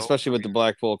 Yeah, especially with the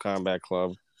Blackpool Combat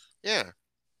Club. Yeah.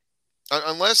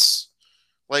 Unless,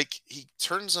 like, he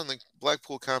turns on the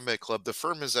Blackpool Combat Club, the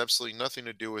Firm has absolutely nothing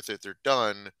to do with it. They're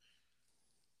done.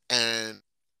 And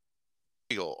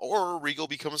Regal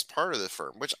becomes part of the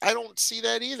Firm, which I don't see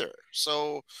that either.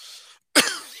 So,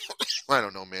 I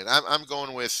don't know, man. I'm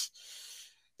going with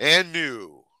and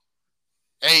new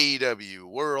AEW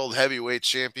World Heavyweight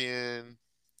Champion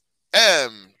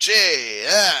MJF.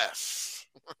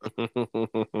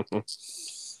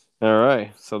 All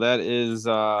right, so that is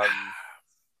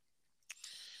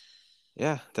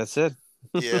yeah, that's it.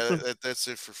 Yeah, that's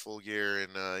it for Full Gear.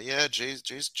 And yeah, Jay's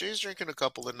drinking a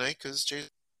couple a night because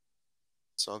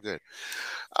it's all good.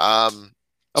 By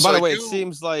the way, it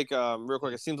seems like real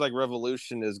quick, it seems like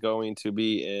Revolution is going to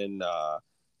be in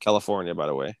California. By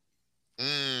the way,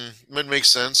 it makes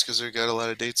sense because they got a lot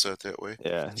of dates out that way.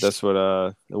 Yeah, that's what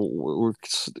we're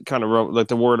kind of like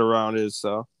the word around is.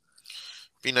 So,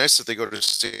 be nice if they go to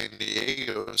San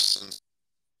Diego since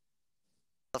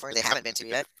they haven't been to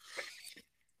yet.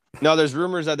 No, there's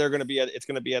rumors that it's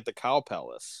going to be at the Cow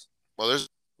Palace. Well,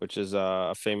 which is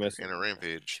a famous in a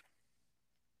Rampage.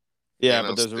 Yeah,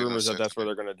 but there's rumors that that's where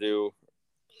they're going to do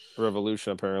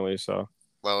Revolution apparently. So.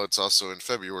 Well, it's also in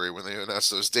February when they announce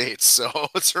those dates, so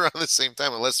it's around the same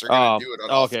time, unless they're going to do it on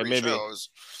all three shows.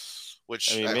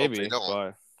 Which I hope they don't.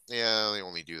 But... Yeah, they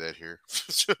only do that here.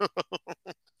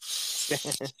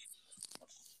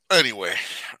 Anyway,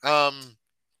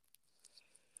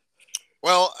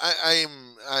 well,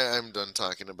 I'm done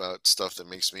talking about stuff that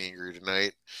makes me angry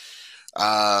tonight.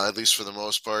 At least for the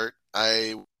most part,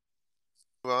 I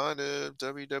move on to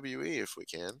WWE if we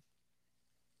can.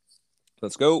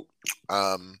 Let's go.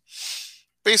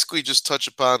 Basically, just touch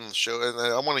upon the show, and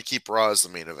I want to keep Raw as the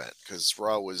main event because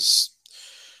Raw was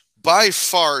by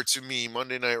far, to me,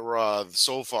 Monday Night Raw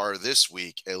so far this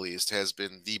week, at least, has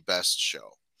been the best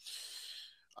show.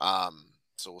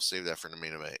 So we'll save that for the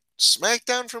main event.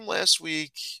 SmackDown from last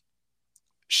week,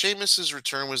 Sheamus's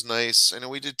return was nice. I know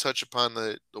we did touch upon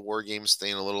the War Games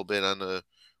thing a little bit on the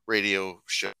radio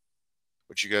show,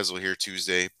 which you guys will hear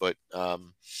Tuesday, but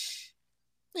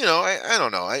you know, I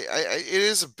don't know. It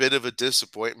is a bit of a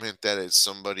disappointment that it's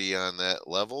somebody on that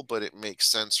level, but it makes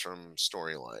sense from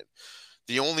storyline.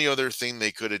 The only other thing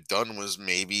they could have done was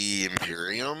maybe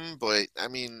Imperium, but I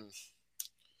mean,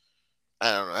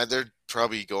 I don't know. They're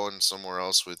probably going somewhere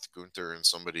else with Gunther and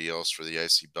somebody else for the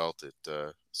IC belt at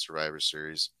Survivor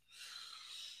Series.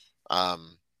 I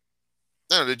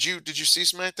don't know, did you see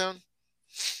SmackDown?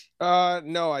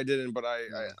 No, I didn't, but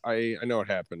I know what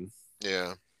happened.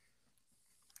 Yeah.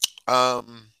 Not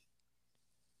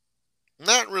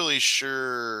really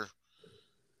sure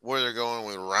where they're going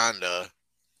with Ronda.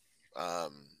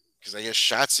 Because I guess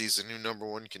Shotzi's the new number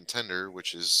one contender,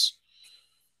 which is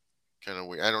kind of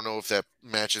weird. I don't know if that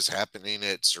match is happening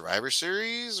at Survivor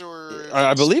Series or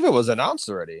I believe it was announced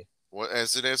already. What,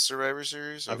 is it at Survivor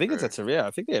Series? Okay. I think it's at Survivor. Yeah,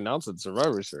 I think they announced it at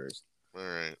Survivor Series. All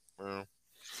right. Well,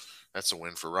 that's a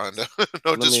win for Ronda.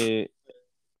 No, the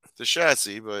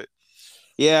Shotzi, but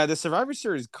yeah, the Survivor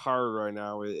Series card right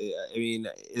now, I mean,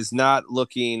 is not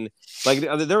looking like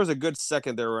there was a good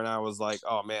second there when I was like,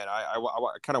 oh man, I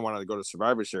kind of wanted to go to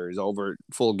Survivor Series over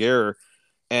Full Gear,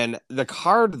 and the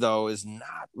card though is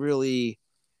not really,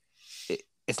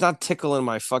 it's not tickling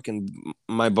my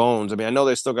bones. I mean, I know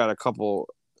they still got a couple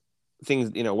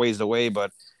things, ways away.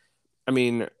 But I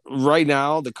mean, right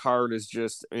now the card is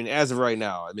just. I mean, as of right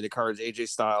now, I mean the card is AJ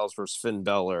Styles versus Finn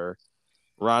Balor,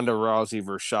 Ronda Rousey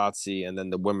versus Shotzi, and then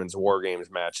the women's War Games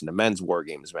match and the men's War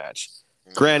Games match.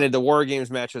 Yeah. Granted, the War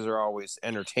Games matches are always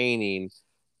entertaining,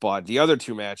 but the other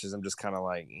two matches, I'm just kind of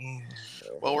like.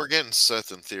 Well, we're getting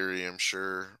Seth in theory, I'm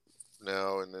sure,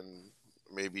 now, and then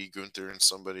maybe Gunther and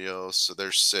somebody else. So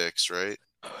there's 6, right?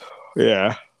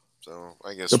 Yeah. So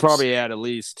I guess They'll we'll probably see. add at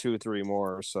least 2, 3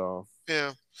 more. So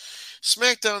Yeah.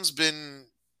 SmackDown's been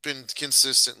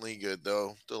consistently good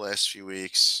though the last few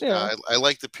weeks. yeah, I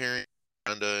like the pairing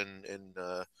Ronda and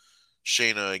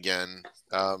Shayna again.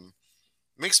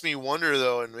 Makes me wonder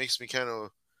though, and makes me kind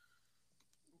of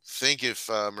think if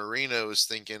Marina was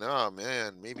thinking, oh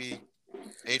man, maybe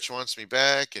H wants me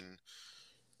back, and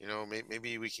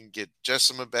maybe we can get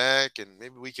Jessima back, and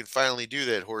maybe we can finally do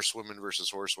that horsewoman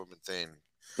versus horsewoman thing.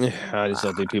 I just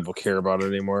don't think people care about it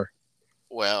anymore.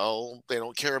 Well, they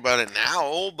don't care about it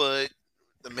now, but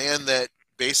the man that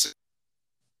basically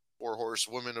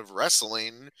 4-horsewoman of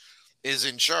wrestling is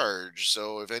in charge.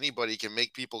 So if anybody can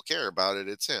make people care about it,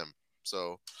 it's him.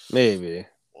 So Maybe.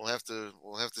 we'll have to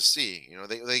see.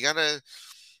 They gotta.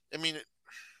 I mean,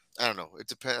 I don't know. It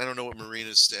depends. I don't know what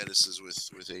Marina's status is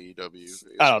with AEW.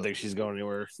 I don't think she's going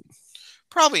anywhere.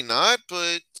 Probably not,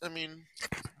 but I mean,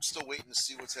 I'm still waiting to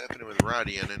see what's happening with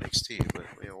Roddy on NXT. But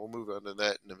we'll move on to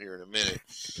that here in a minute.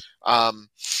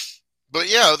 But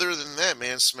yeah, other than that,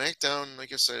 man, SmackDown,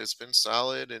 like I said, it's been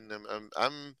solid, and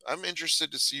I'm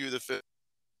interested to see who the fit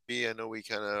be. I know we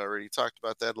kind of already talked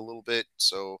about that a little bit,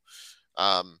 so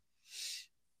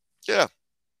yeah.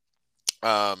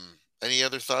 Any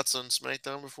other thoughts on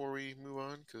SmackDown before we move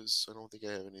on? Because I don't think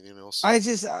I have anything else. I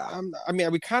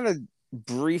mean, we kind of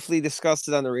briefly discussed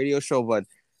it on the radio show, but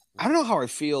I don't know how I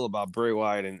feel about Bray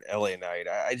Wyatt and LA Knight.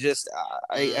 I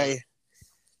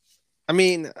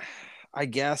mean, I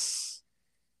guess,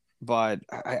 but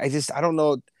I don't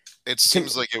know. It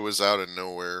seems like it was out of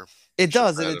nowhere. It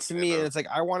does, and it's to me, and it's like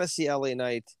I want to see LA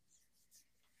Knight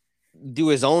do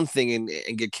his own thing and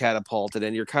get catapulted,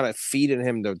 and you're kind of feeding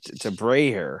him to Bray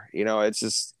here. It's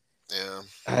just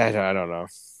I don't know.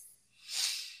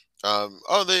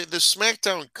 The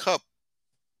SmackDown Cup,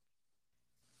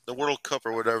 the World Cup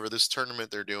or whatever, this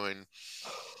tournament they're doing.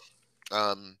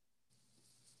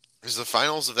 Is the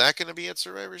finals of that going to be at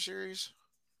Survivor Series?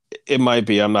 It might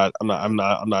be. I'm not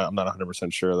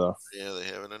 100% sure though. Yeah, they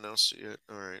haven't announced it yet.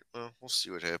 All right. Well, we'll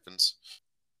see what happens.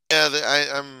 Yeah,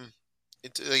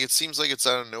 it seems like it's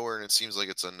out of nowhere, and it seems like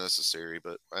it's unnecessary.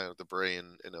 But the Bray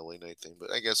and LA Knight thing.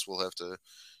 But I guess we'll have to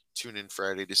tune in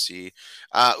Friday to see.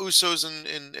 Usos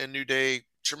and New Day,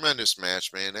 tremendous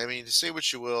match, man. I mean, say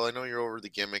what you will, I know you're over the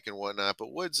gimmick and whatnot,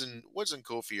 but Woods and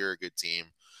Kofi are a good team,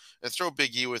 and throw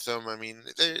Big E with them. I mean,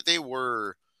 they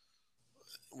were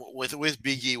with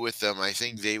Big E with them. I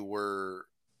think they were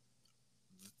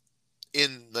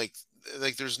in like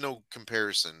there's no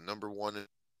comparison. Number one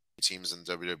teams in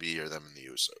WWE are them and the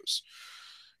Usos,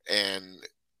 and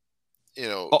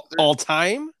all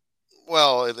time.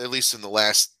 Well, at least in the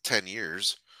last 10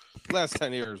 years. Last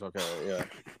 10 years, okay, yeah.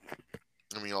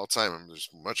 I mean, all time, there's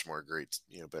much more great,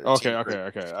 better.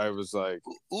 Okay. I was like,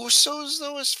 Usos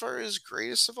though, as far as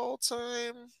greatest of all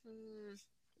time.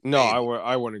 No,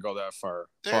 I wouldn't go that far.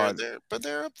 But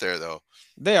they're up there though.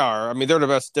 They are. I mean, they're the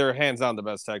best. They're hands down the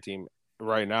best tag team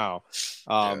right now.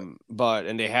 But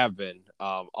they have been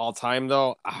all time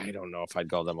though. I don't know if I'd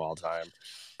go them all time.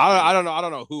 I don't know. I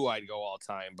don't know who I'd go all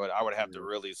time, but I would have to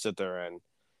really sit there and.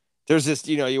 There's this,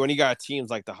 when you got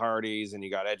teams like the Hardys and you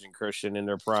got Edge and Christian in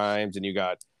their primes and you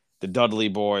got the Dudley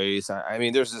Boys. I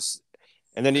mean, there's this,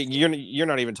 and then you're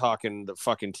not even talking the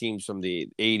fucking teams from the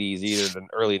 80s either, the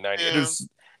early 90s. Yeah.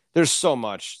 There's so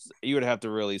much you would have to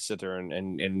really sit there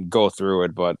and go through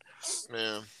it. But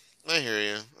yeah, I hear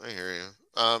you.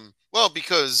 Well,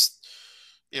 because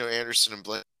Anderson and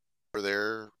Blank were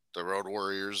there, the Road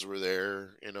Warriors were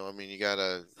there. I mean, you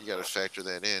gotta factor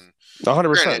that in.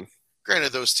 100%.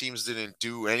 Granted, those teams didn't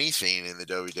do anything in the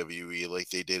WWE like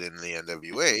they did in the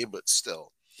NWA, but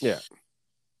still. Yeah.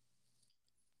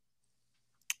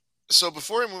 So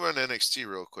before I move on to NXT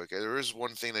real quick, there is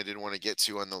one thing I did want to get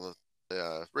to on the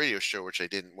radio show, which I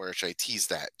didn't, which I teased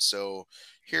that. So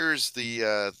here's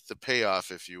the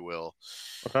payoff, if you will.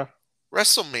 Okay.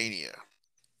 WrestleMania.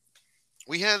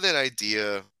 We had that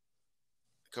idea a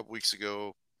couple weeks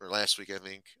ago, or last week, I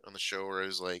think, on the show, where I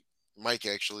was like, Mike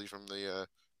actually from the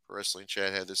Wrestling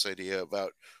Chat had this idea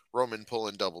about Roman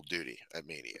pulling double duty at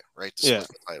Mania, right? To split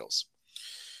the titles.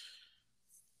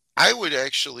 I would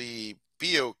actually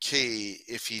be okay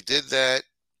if he did that,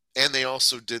 and they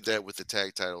also did that with the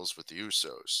tag titles with the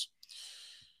Usos.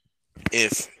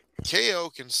 If KO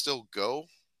can still go,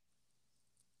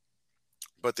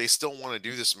 but they still want to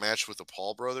do this match with the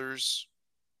Paul brothers,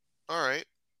 all right.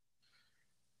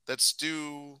 Let's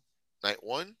do night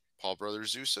 1, Paul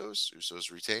brothers Usos.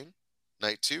 Usos retain.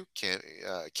 Night 2,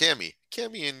 Cammy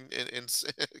and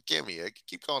Cammy. I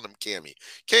keep calling him Cammy.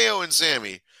 KO and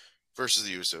Sammy versus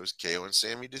the Usos. KO and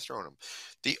Sammy dethrone them.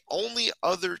 The only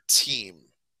other team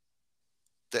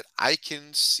that I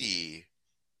can see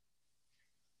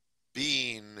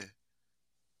being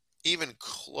even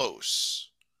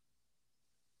close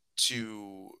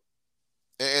to,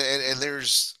 and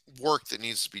there's work that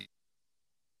needs to be,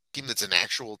 team that's an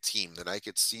actual team that I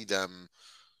could see them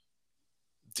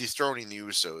dethroning the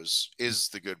Usos is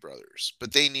the Good Brothers,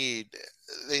 but they need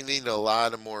a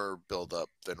lot of more build up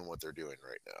than what they're doing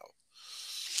right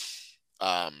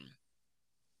now.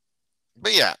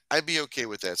 But yeah, I'd be okay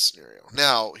with that scenario.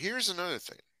 Now, here's another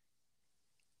thing.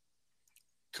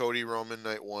 Cody Roman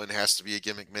night 1 has to be a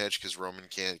gimmick match because Roman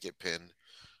can't get pinned.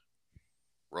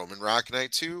 Roman Rock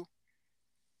night 2,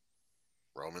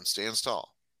 Roman stands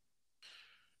tall.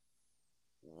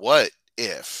 What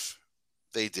if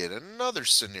they did another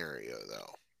scenario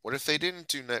though? What if they didn't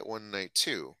do night 1, night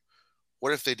 2?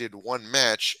 What if they did one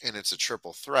match and it's a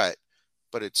triple threat,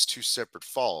 but it's 2 separate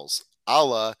falls, a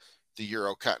la the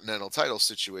Eurocontinental title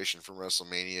situation from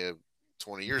WrestleMania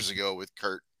 20 years ago with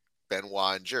Kurt,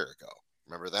 Benoit, and Jericho?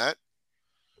 Remember that?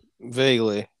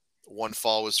 Vaguely. One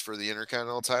fall was for the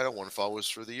Intercontinental title, one fall was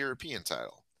for the European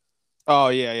title. Oh,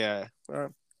 yeah.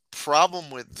 Problem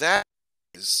with that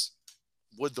is,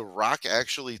 would The Rock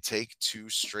actually take 2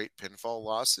 straight pinfall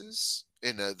losses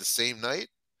in the same night?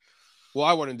 Well,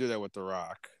 I wouldn't do that with The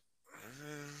Rock.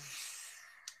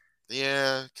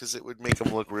 Yeah, because it would make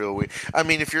him look real weak. I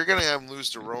mean, if you're gonna have him lose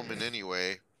to Roman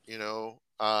anyway, I don't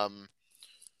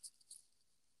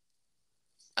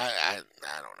know.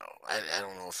 I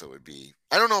don't know if it would be.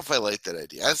 I don't know if I like that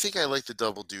idea. I think I like the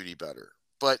double duty better.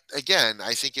 But again,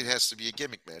 I think it has to be a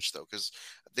gimmick match though, because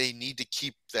they need to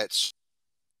keep that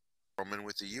Roman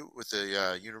with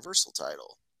the Universal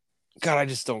title. God, I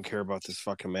just don't care about this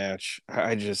fucking match.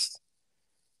 I just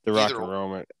The Rock Either and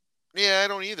Roman. Yeah, I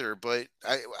don't either, but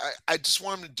I just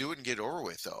want him to do it and get over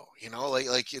with, though.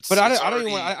 Like it's. But it's I don't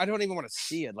already, I don't even want to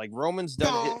see it. Like Roman's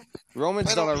done it. No,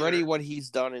 Roman's I done don't already either. what he's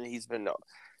done, and he's been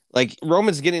like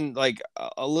Roman's getting like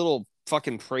a little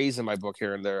fucking praise in my book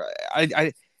here and there.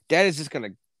 I that is just gonna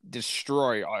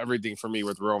destroy everything for me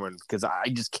with Roman because I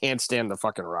just can't stand the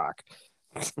fucking Rock.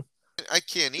 I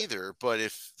can't either. But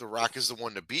if The Rock is the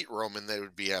one to beat Roman, that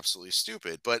would be absolutely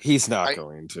stupid. But He's not I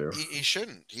going to. he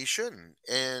shouldn't. He shouldn't.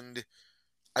 And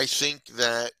I think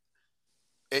that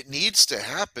it needs to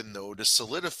happen though to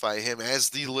solidify him as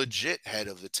the legit head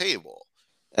of the table.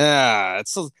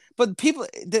 It's so, but people.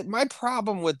 My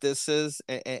problem with this is,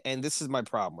 and this is my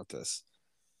problem with this.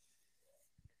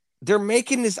 They're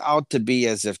making this out to be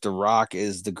as if The Rock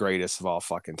is the greatest of all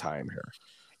fucking time here.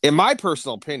 In my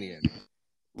personal opinion,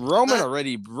 Roman Not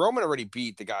already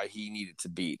beat the guy he needed to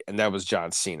beat, and that was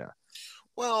John Cena.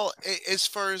 Well, as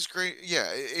far as great, yeah,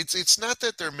 it's not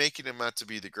that they're making him out to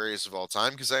be the greatest of all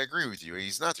time, because I agree with you.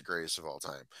 He's not the greatest of all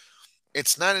time.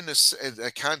 It's not in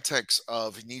a context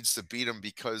of he needs to beat him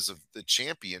because of the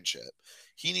championship.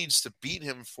 He needs to beat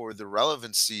him for the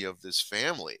relevancy of this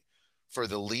family, for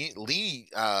the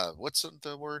what's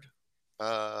the word?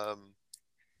 What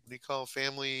do you call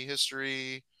family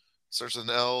history? Starts with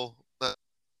an L, not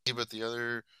but the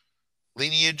other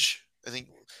lineage. I think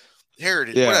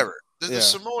heritage, Yeah, whatever. The yeah.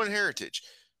 Samoan heritage.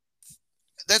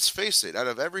 Let's face it, out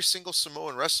of every single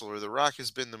Samoan wrestler, The Rock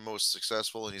has been the most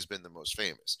successful and he's been the most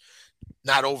famous.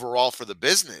 Not overall for the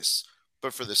business,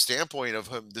 but for the standpoint of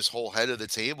him, this whole head of the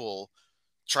table,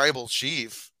 tribal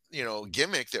chief,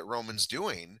 gimmick that Roman's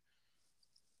doing,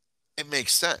 it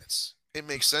makes sense. It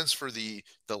makes sense for the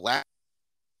last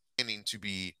ending to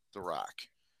be The Rock.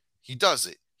 He does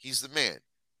it. He's the man.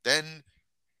 Then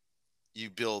you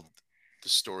build the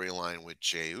storyline with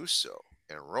Jey Uso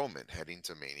and Roman heading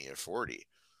to Mania 40,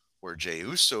 where Jey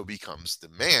Uso becomes the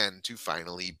man to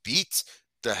finally beat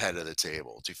the head of the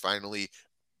table, to finally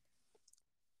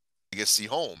legacy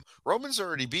home. Roman's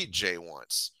already beat Jey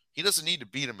once. He doesn't need to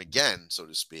beat him again, so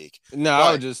to speak.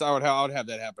 No, But I would have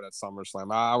that happen at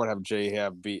SummerSlam. I would have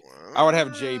I would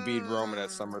have Jay beat Roman at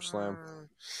SummerSlam.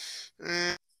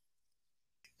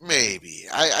 Maybe.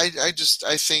 I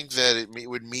think that it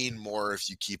would mean more if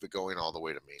you keep it going all the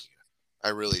way to Mania. I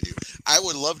really do. I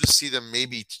would love to see them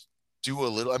maybe do a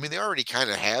little. I mean, they already kind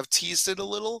of have teased it a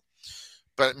little,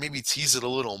 but maybe tease it a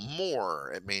little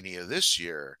more at Mania this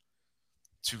year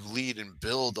to lead and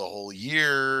build the whole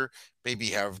year. Maybe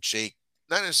have Jake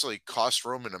not necessarily cost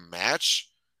Roman a match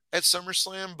at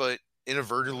SummerSlam, but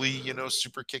inadvertently,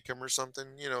 super kick him or something,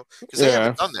 because they Yeah.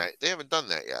 haven't done that. They haven't done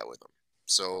that yet with him.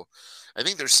 So I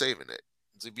think they're saving it.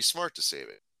 It'd be smart to save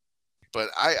it. But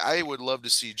I would love to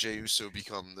see Jey Uso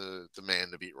become the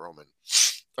man to beat Roman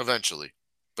eventually.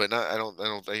 But not,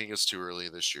 I think it's too early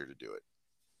this year to do it.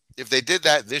 If they did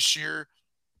that this year,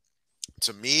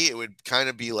 to me, it would kind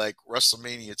of be like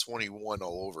WrestleMania 21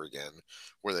 all over again,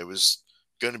 where there was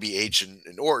going to be Edge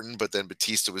and Orton, but then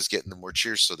Batista was getting the more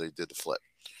cheers, so they did the flip.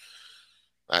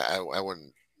 I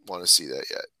wouldn't want to see that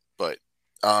yet, but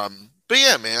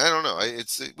yeah, man, I don't know.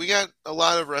 We got a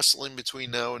lot of wrestling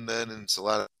between now and then, and it's a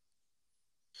lot of.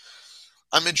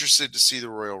 I'm interested to see the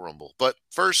Royal Rumble, but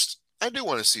first, I do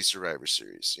want to see Survivor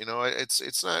Series.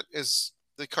 It's not as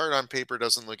the card on paper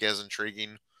doesn't look as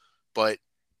intriguing, but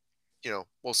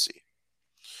we'll see.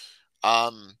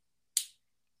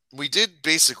 We did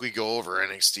basically go over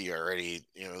NXT already,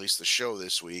 at least the show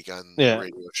this week on the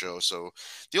radio show. So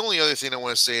the only other thing I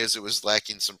want to say is it was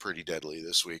lacking some pretty deadly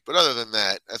this week. But other than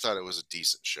that, I thought it was a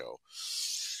decent show.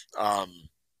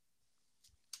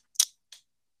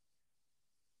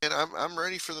 And I'm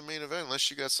ready for the main event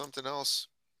unless you got something else.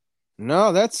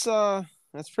 No, that's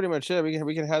pretty much it.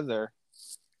 We can head there.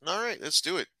 All right, let's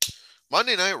do it.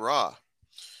 Monday Night Raw.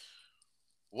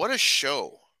 What a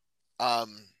show.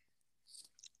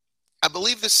 I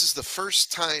believe this is the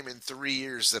first time in 3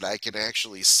 years that I can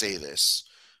actually say this.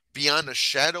 Beyond a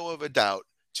shadow of a doubt,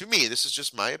 to me, this is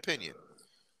just my opinion,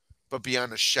 but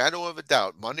beyond a shadow of a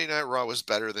doubt, Monday Night Raw was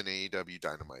better than AEW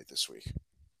Dynamite this week.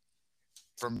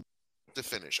 From to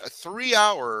finish. A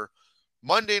 3-hour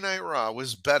Monday Night Raw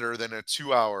was better than a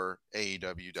 2-hour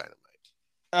AEW Dynamite.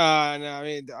 No, I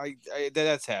mean,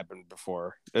 that's happened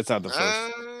before. It's not the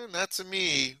first. Not to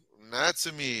me. Not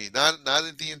to me. Not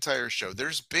the entire show.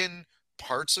 There's been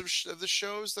parts of the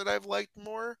shows that I've liked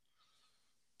more,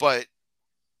 but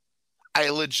I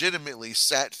legitimately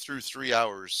sat through 3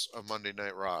 hours of Monday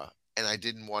Night Raw, and I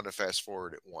didn't want to fast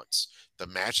forward it once. The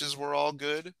matches were all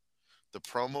good. The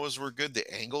promos were good.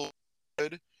 The angle was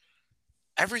good.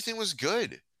 Everything was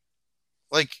good.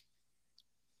 Like,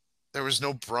 there was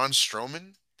no Braun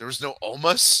Strowman. There was no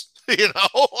Omos.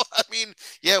 I mean,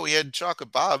 yeah, we had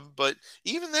Chocolate Bob, but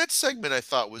even that segment I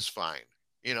thought was fine.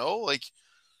 Like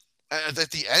at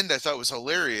the end, I thought was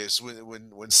hilarious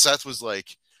when Seth was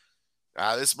like,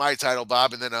 "This is my title,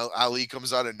 Bob," and then Ali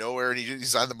comes out of nowhere and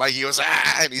he's on the mic. He goes,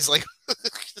 and he's like,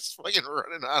 just fucking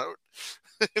running out.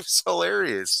 It's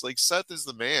hilarious. Like, Seth is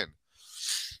the man.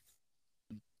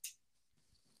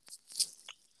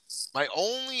 My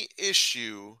only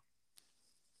issue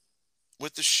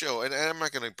with the show, and I'm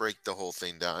not going to break the whole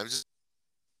thing down. I'm just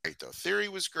great though. Theory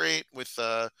was great with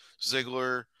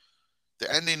Ziggler.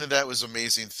 The ending of that was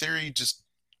amazing. Theory just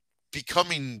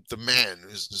becoming the man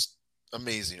is just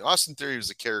amazing. Austin Theory was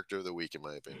the character of the week, in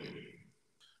my opinion.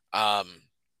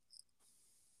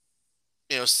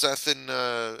 Seth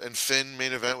and Finn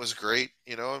main event was great.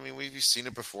 I mean, we've seen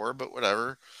it before, but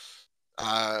whatever.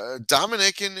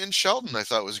 Dominic and Shelton, I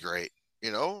thought was great.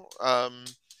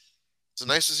 It's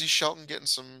nice to see Shelton getting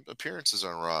some appearances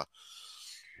on Raw.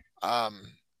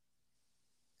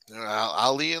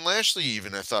 Ali and Lashley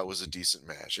even I thought was a decent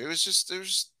match.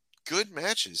 There's good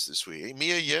matches this week.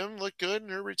 Mia Yim looked good in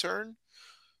her return.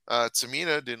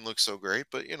 Tamina didn't look so great,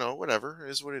 but whatever,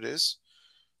 it is what it is.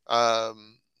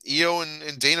 Io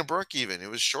and Dana Brooke even. It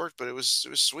was short, but it was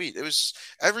sweet. It was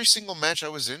every single match I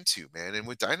was into, man. And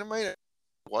with Dynamite, it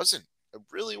wasn't. It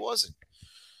really wasn't.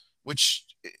 Which,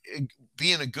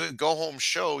 being a good go-home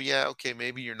show, yeah, okay,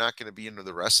 maybe you're not going to be into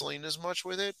the wrestling as much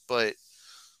with it, but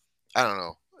I don't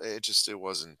know. It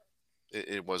wasn't.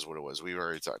 It was what it was. We've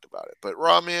already talked about it. But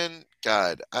Raw, man,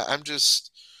 God, I'm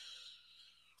just...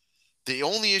 The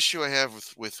only issue I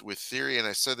have with Theory, and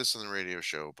I said this on the radio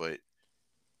show, but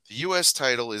the U.S.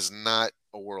 title is not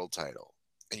a world title.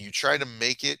 And you try to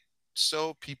make it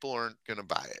so, people aren't going to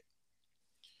buy it.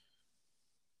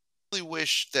 I really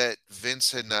wish that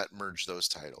Vince had not merged those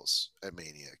titles at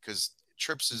Mania, because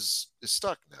Trips is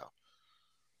stuck now.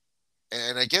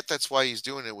 And I get that's why he's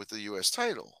doing it with the U.S.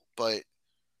 title, but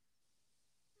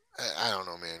I don't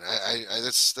know, man.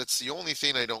 That's the only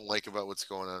thing I don't like about what's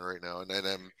going on right now. And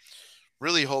I'm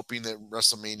really hoping that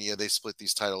WrestleMania, they split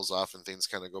these titles off and things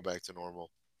kind of go back to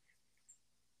normal.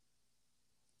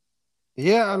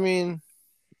 Yeah, I mean,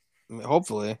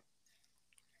 hopefully.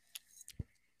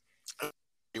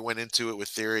 You went into it with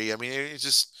Theory. I mean, it's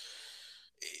just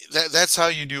that's how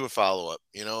you do a follow-up.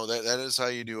 That is how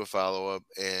you do a follow-up,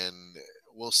 and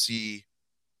we'll see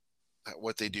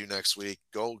what they do next week.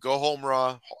 Go home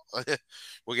Raw.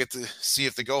 We'll get to see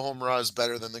if the go home Raw is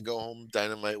better than the go home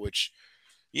Dynamite, which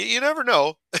You never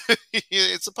know.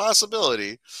 It's a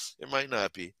possibility. It might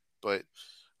not be, but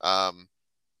um,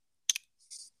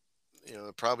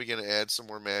 they're probably going to add some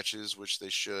more matches, which they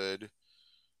should.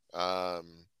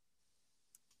 Um,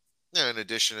 yeah. In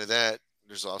addition to that,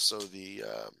 there's also the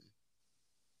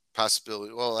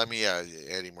possibility. Well, I mean, yeah,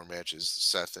 adding more matches.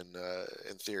 Seth and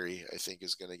in theory, I think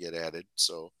is going to get added.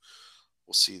 So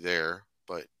we'll see there.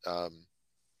 But I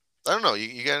don't know.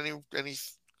 You got any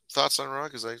thoughts on Raw?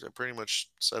 Because I pretty much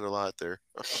said a lot there.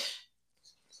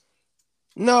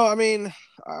 No, I mean,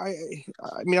 I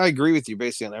I agree with you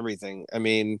basically on everything. I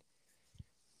mean,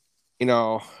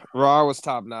 Raw was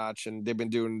top notch, and they've been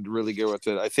doing really good with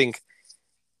it. I think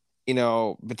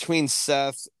between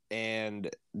Seth and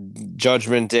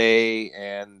Judgment Day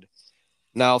and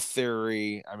now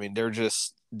Theory, I mean,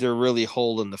 they're really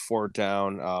holding the fort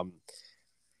down.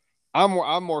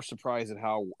 I'm more surprised at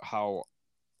how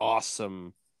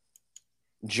awesome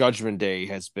Judgment Day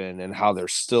has been and how they're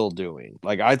still doing.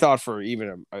 Like I thought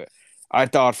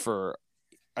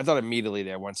immediately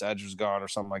that once Edge was gone or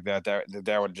something like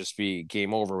that would just be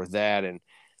game over with that, and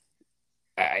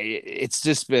it's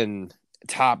just been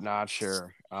top notch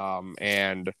here.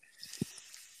 And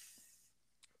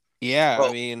yeah, I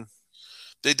Well, mean,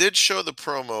 they did show the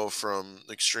promo from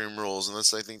Extreme Rules, and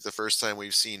that's I think the first time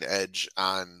we've seen Edge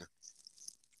on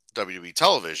WWE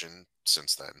television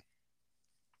since then.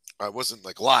 I wasn't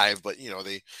like live, but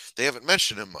they haven't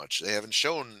mentioned him much. They haven't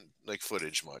shown like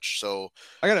footage much. So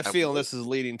I got a I feeling this is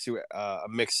leading to a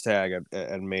mixed tag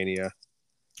at Mania.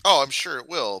 oh, I'm sure it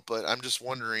will, but I'm just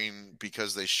wondering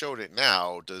because they showed it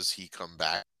now, does he come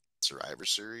back Survivor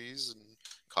Series and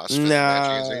cost Finn the match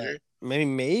against Nah, AJ?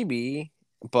 maybe,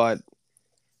 but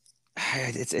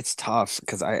it's tough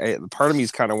because I part of me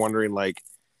is kind of wondering like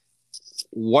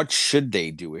what should they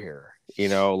do here?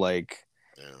 Like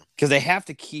Yeah. because they have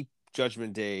to keep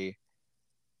Judgment Day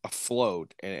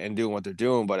afloat and doing what they're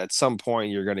doing, but at some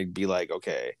point you're going to be like,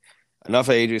 okay, enough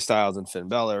of AJ Styles and Finn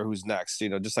Balor. Who's next?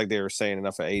 Just like they were saying,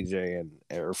 enough of AJ and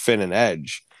or Finn and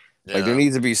Edge. Like there Yeah.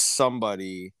 needs to be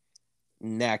somebody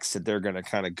next that they're going to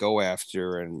kind of go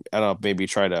after and I don't know, maybe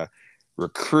try to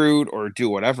recruit or do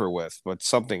whatever with, but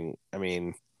something. I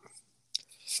mean,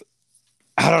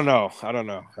 I don't know.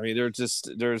 I mean,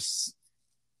 there's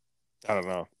I don't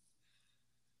know.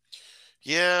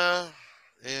 Yeah.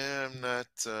 Yeah, I'm not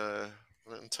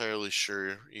entirely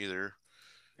sure either.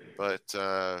 But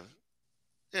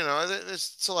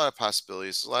there's a lot of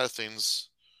possibilities, a lot of things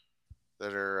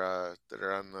that are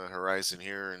on the horizon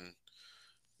here, and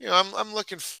I'm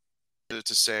looking forward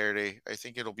to Saturday. I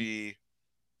think it'll be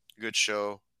a good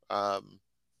show. At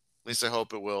least I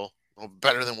hope it will.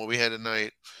 Better than what we had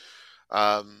tonight.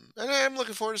 And I'm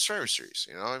looking forward to Survivor Series.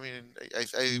 I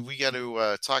mean, we got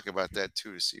to talk about that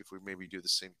too to see if we maybe do the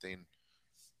same thing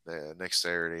next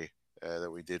Saturday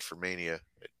that we did for Mania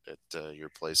at your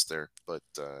place there. But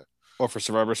Well, for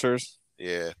Survivor Series,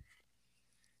 yeah,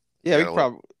 we yeah, got to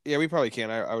look. we probably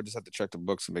can. I would just have to check the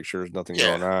books and make sure there's nothing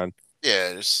Yeah, going on.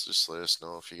 yeah. Just let us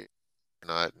know if you or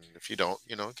not, and if you don't,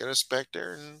 get us back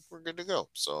there, and we're good to go.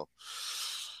 So,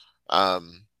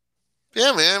 um,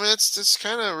 yeah, man. I mean, that's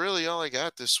kind of really all I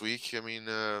got this week. I mean,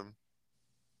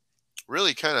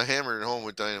 really kind of hammered home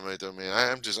with Dynamite, though, man.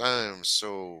 I am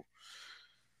so.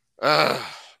 Uh,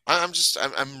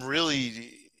 I'm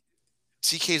really.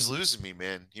 TK's losing me,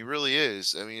 man. He really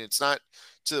is. I mean, it's not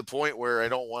to the point where I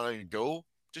don't want to go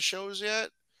to shows yet.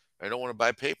 I don't want to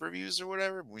buy pay per views or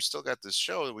whatever. But we still got this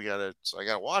show that so I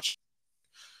gotta watch.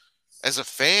 As a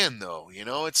fan, though,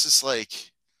 it's just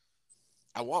like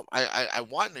I want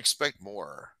and expect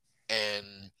more,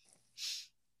 and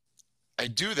I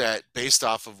do that based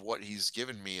off of what he's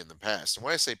given me in the past. And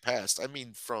when I say past, I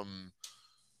mean from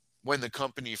when the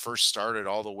company first started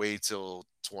all the way till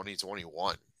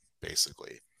 2021,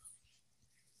 basically.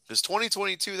 Because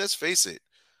 2022, let's face it,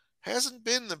 hasn't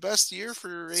been the best year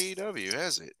for AEW,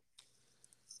 has it?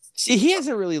 See, he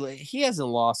hasn't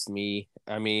lost me.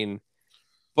 I mean,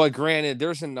 but granted,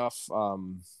 there's enough.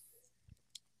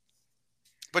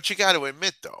 But you got to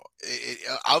admit, though,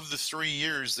 of the 3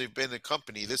 years they've been a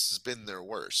company, this has been their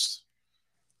worst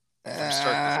from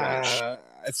start to finish.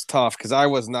 It's tough because I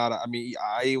was not. I mean,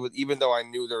 even though I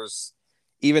knew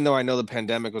even though I know the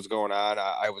pandemic was going on,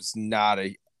 I was not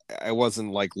I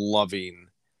wasn't like loving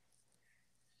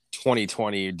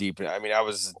 2020 deep. I mean, I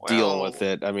was dealing with Well,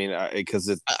 it. I mean,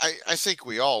 because I think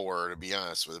we all were, to be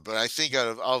honest with it. But I think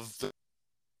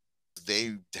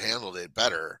they handled it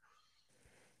better.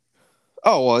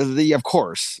 oh well, of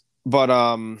course, but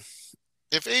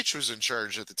If H was in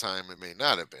charge at the time, it may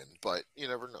not have been, but you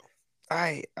never know.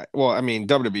 well, I mean,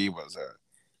 WWE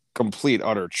complete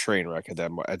utter train wreck at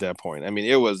that point. I mean,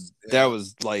 that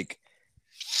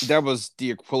was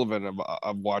the equivalent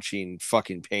of watching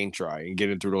fucking paint dry, and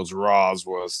getting through those Raws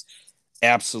was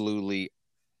absolutely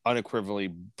unequivocally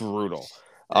brutal.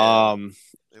 Yeah,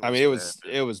 I mean,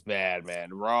 it was bad,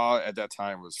 man. Raw at that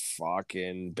time was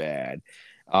fucking bad.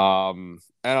 I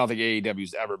don't think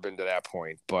AEW's ever been to that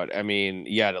point, but I mean,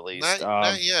 yet at least.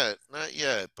 Not yet,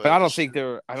 But but I don't think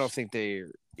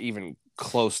they're even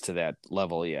close to that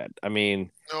level yet. I mean,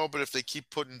 no, but if they keep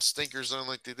putting stinkers on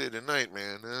like they did tonight,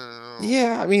 man.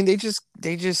 yeah, I mean, they just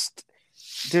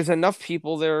there's enough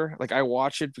people there. Like, I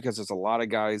watch it because there's a lot of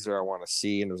guys there I want to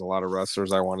see, and there's a lot of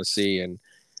wrestlers I want to see, and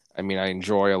I mean, I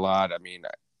enjoy a lot. I mean,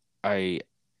 I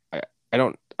I, I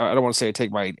don't want to say I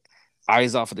take my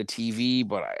eyes off of the TV,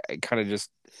 but I kind of just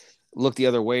look the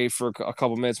other way for a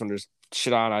couple minutes when there's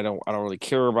shit on I don't really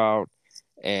care about,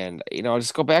 and I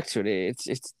just go back to it.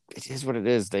 It is what it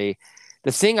is. The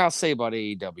thing I'll say about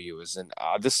AEW is, and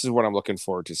this is what I'm looking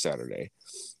forward to Saturday.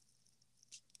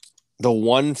 The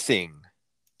one thing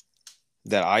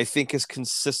that I think is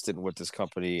consistent with this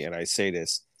company, and I say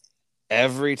this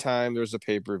every time there's a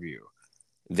pay-per-view,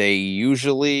 they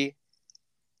usually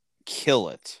kill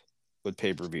it with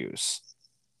pay-per-views.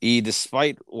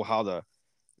 Despite how the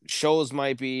shows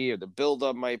might be, or the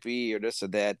build-up might be, or this or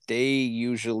that, they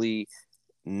usually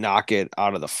knock it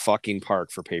out of the fucking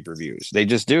park for pay-per-views. They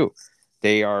just do.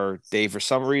 They for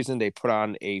some reason they put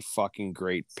on a fucking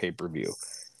great pay-per-view.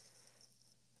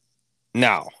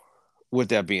 Now, with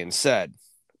that being said,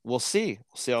 we'll see.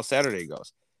 We'll see how Saturday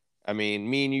goes. I mean,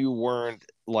 me and you weren't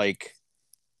like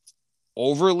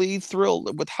overly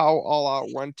thrilled with how All Out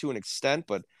went to an extent,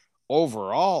 but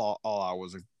overall, All Out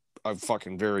was a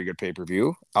fucking very good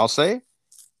pay-per-view, I'll say.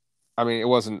 I mean, it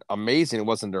wasn't amazing. It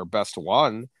wasn't their best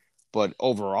one, but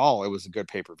overall, it was a good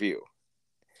pay-per-view.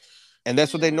 And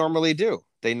that's what they normally do.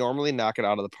 They normally knock it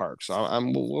out of the park. So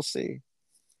we'll see.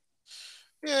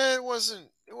 Yeah, it wasn't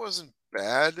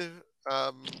bad,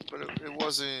 but it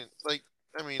wasn't like,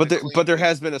 I mean, but there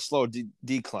has been a slow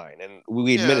decline, and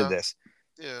we admitted this.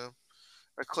 Yeah,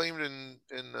 acclaimed in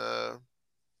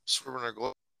Swerve Our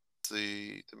Glory,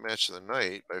 the match of the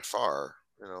night by far.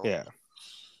 Yeah.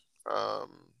 I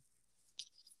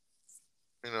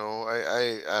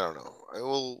don't know.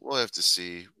 We'll have to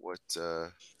see what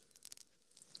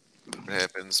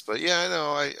happens. But yeah, I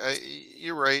know.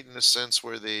 You're right in the sense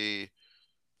where they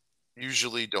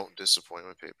usually don't disappoint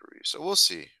with pay-per-view. So we'll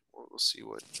see. We'll see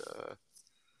what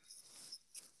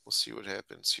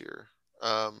happens here.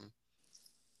 Yeah,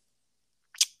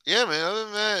 man. Other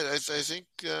than that, I think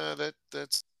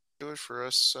that's it for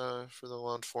us for the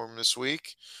long form this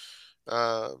week.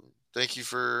 Thank you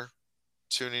for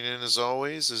tuning in as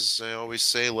always. As I always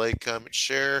say, like, comment,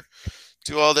 share,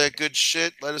 do all that good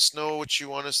shit. Let us know what you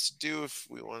want us to do. If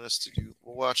we want us to do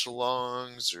watch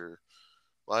alongs or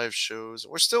live shows,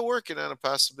 we're still working on a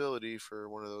possibility for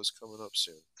one of those coming up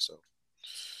soon. So,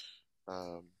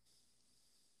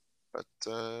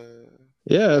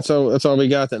 yeah, that's all we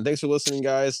got then. Thanks for listening,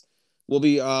 guys. We'll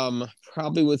be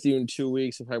probably with you in 2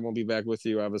 weeks. If I won't be back with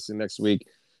you, obviously next week,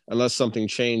 unless something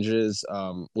changes,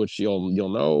 which you'll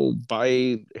know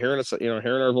by hearing us, hearing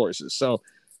our voices. So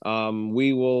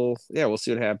we'll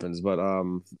see what happens. But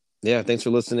yeah, thanks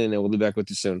for listening, and we'll be back with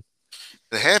you soon.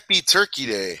 The Happy Turkey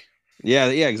Day. Yeah.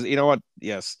 You know what?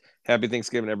 Yes, Happy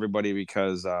Thanksgiving, everybody,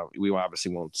 because we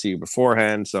obviously won't see you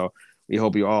beforehand. So we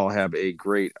hope you all have a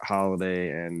great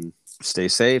holiday and stay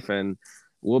safe. And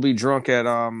we'll be drunk at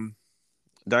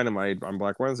Dynamite on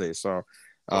Black Wednesday. So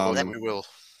we will.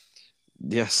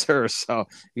 Yes, sir. So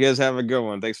you guys have a good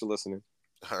one. Thanks for listening.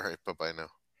 All right. Bye-bye now.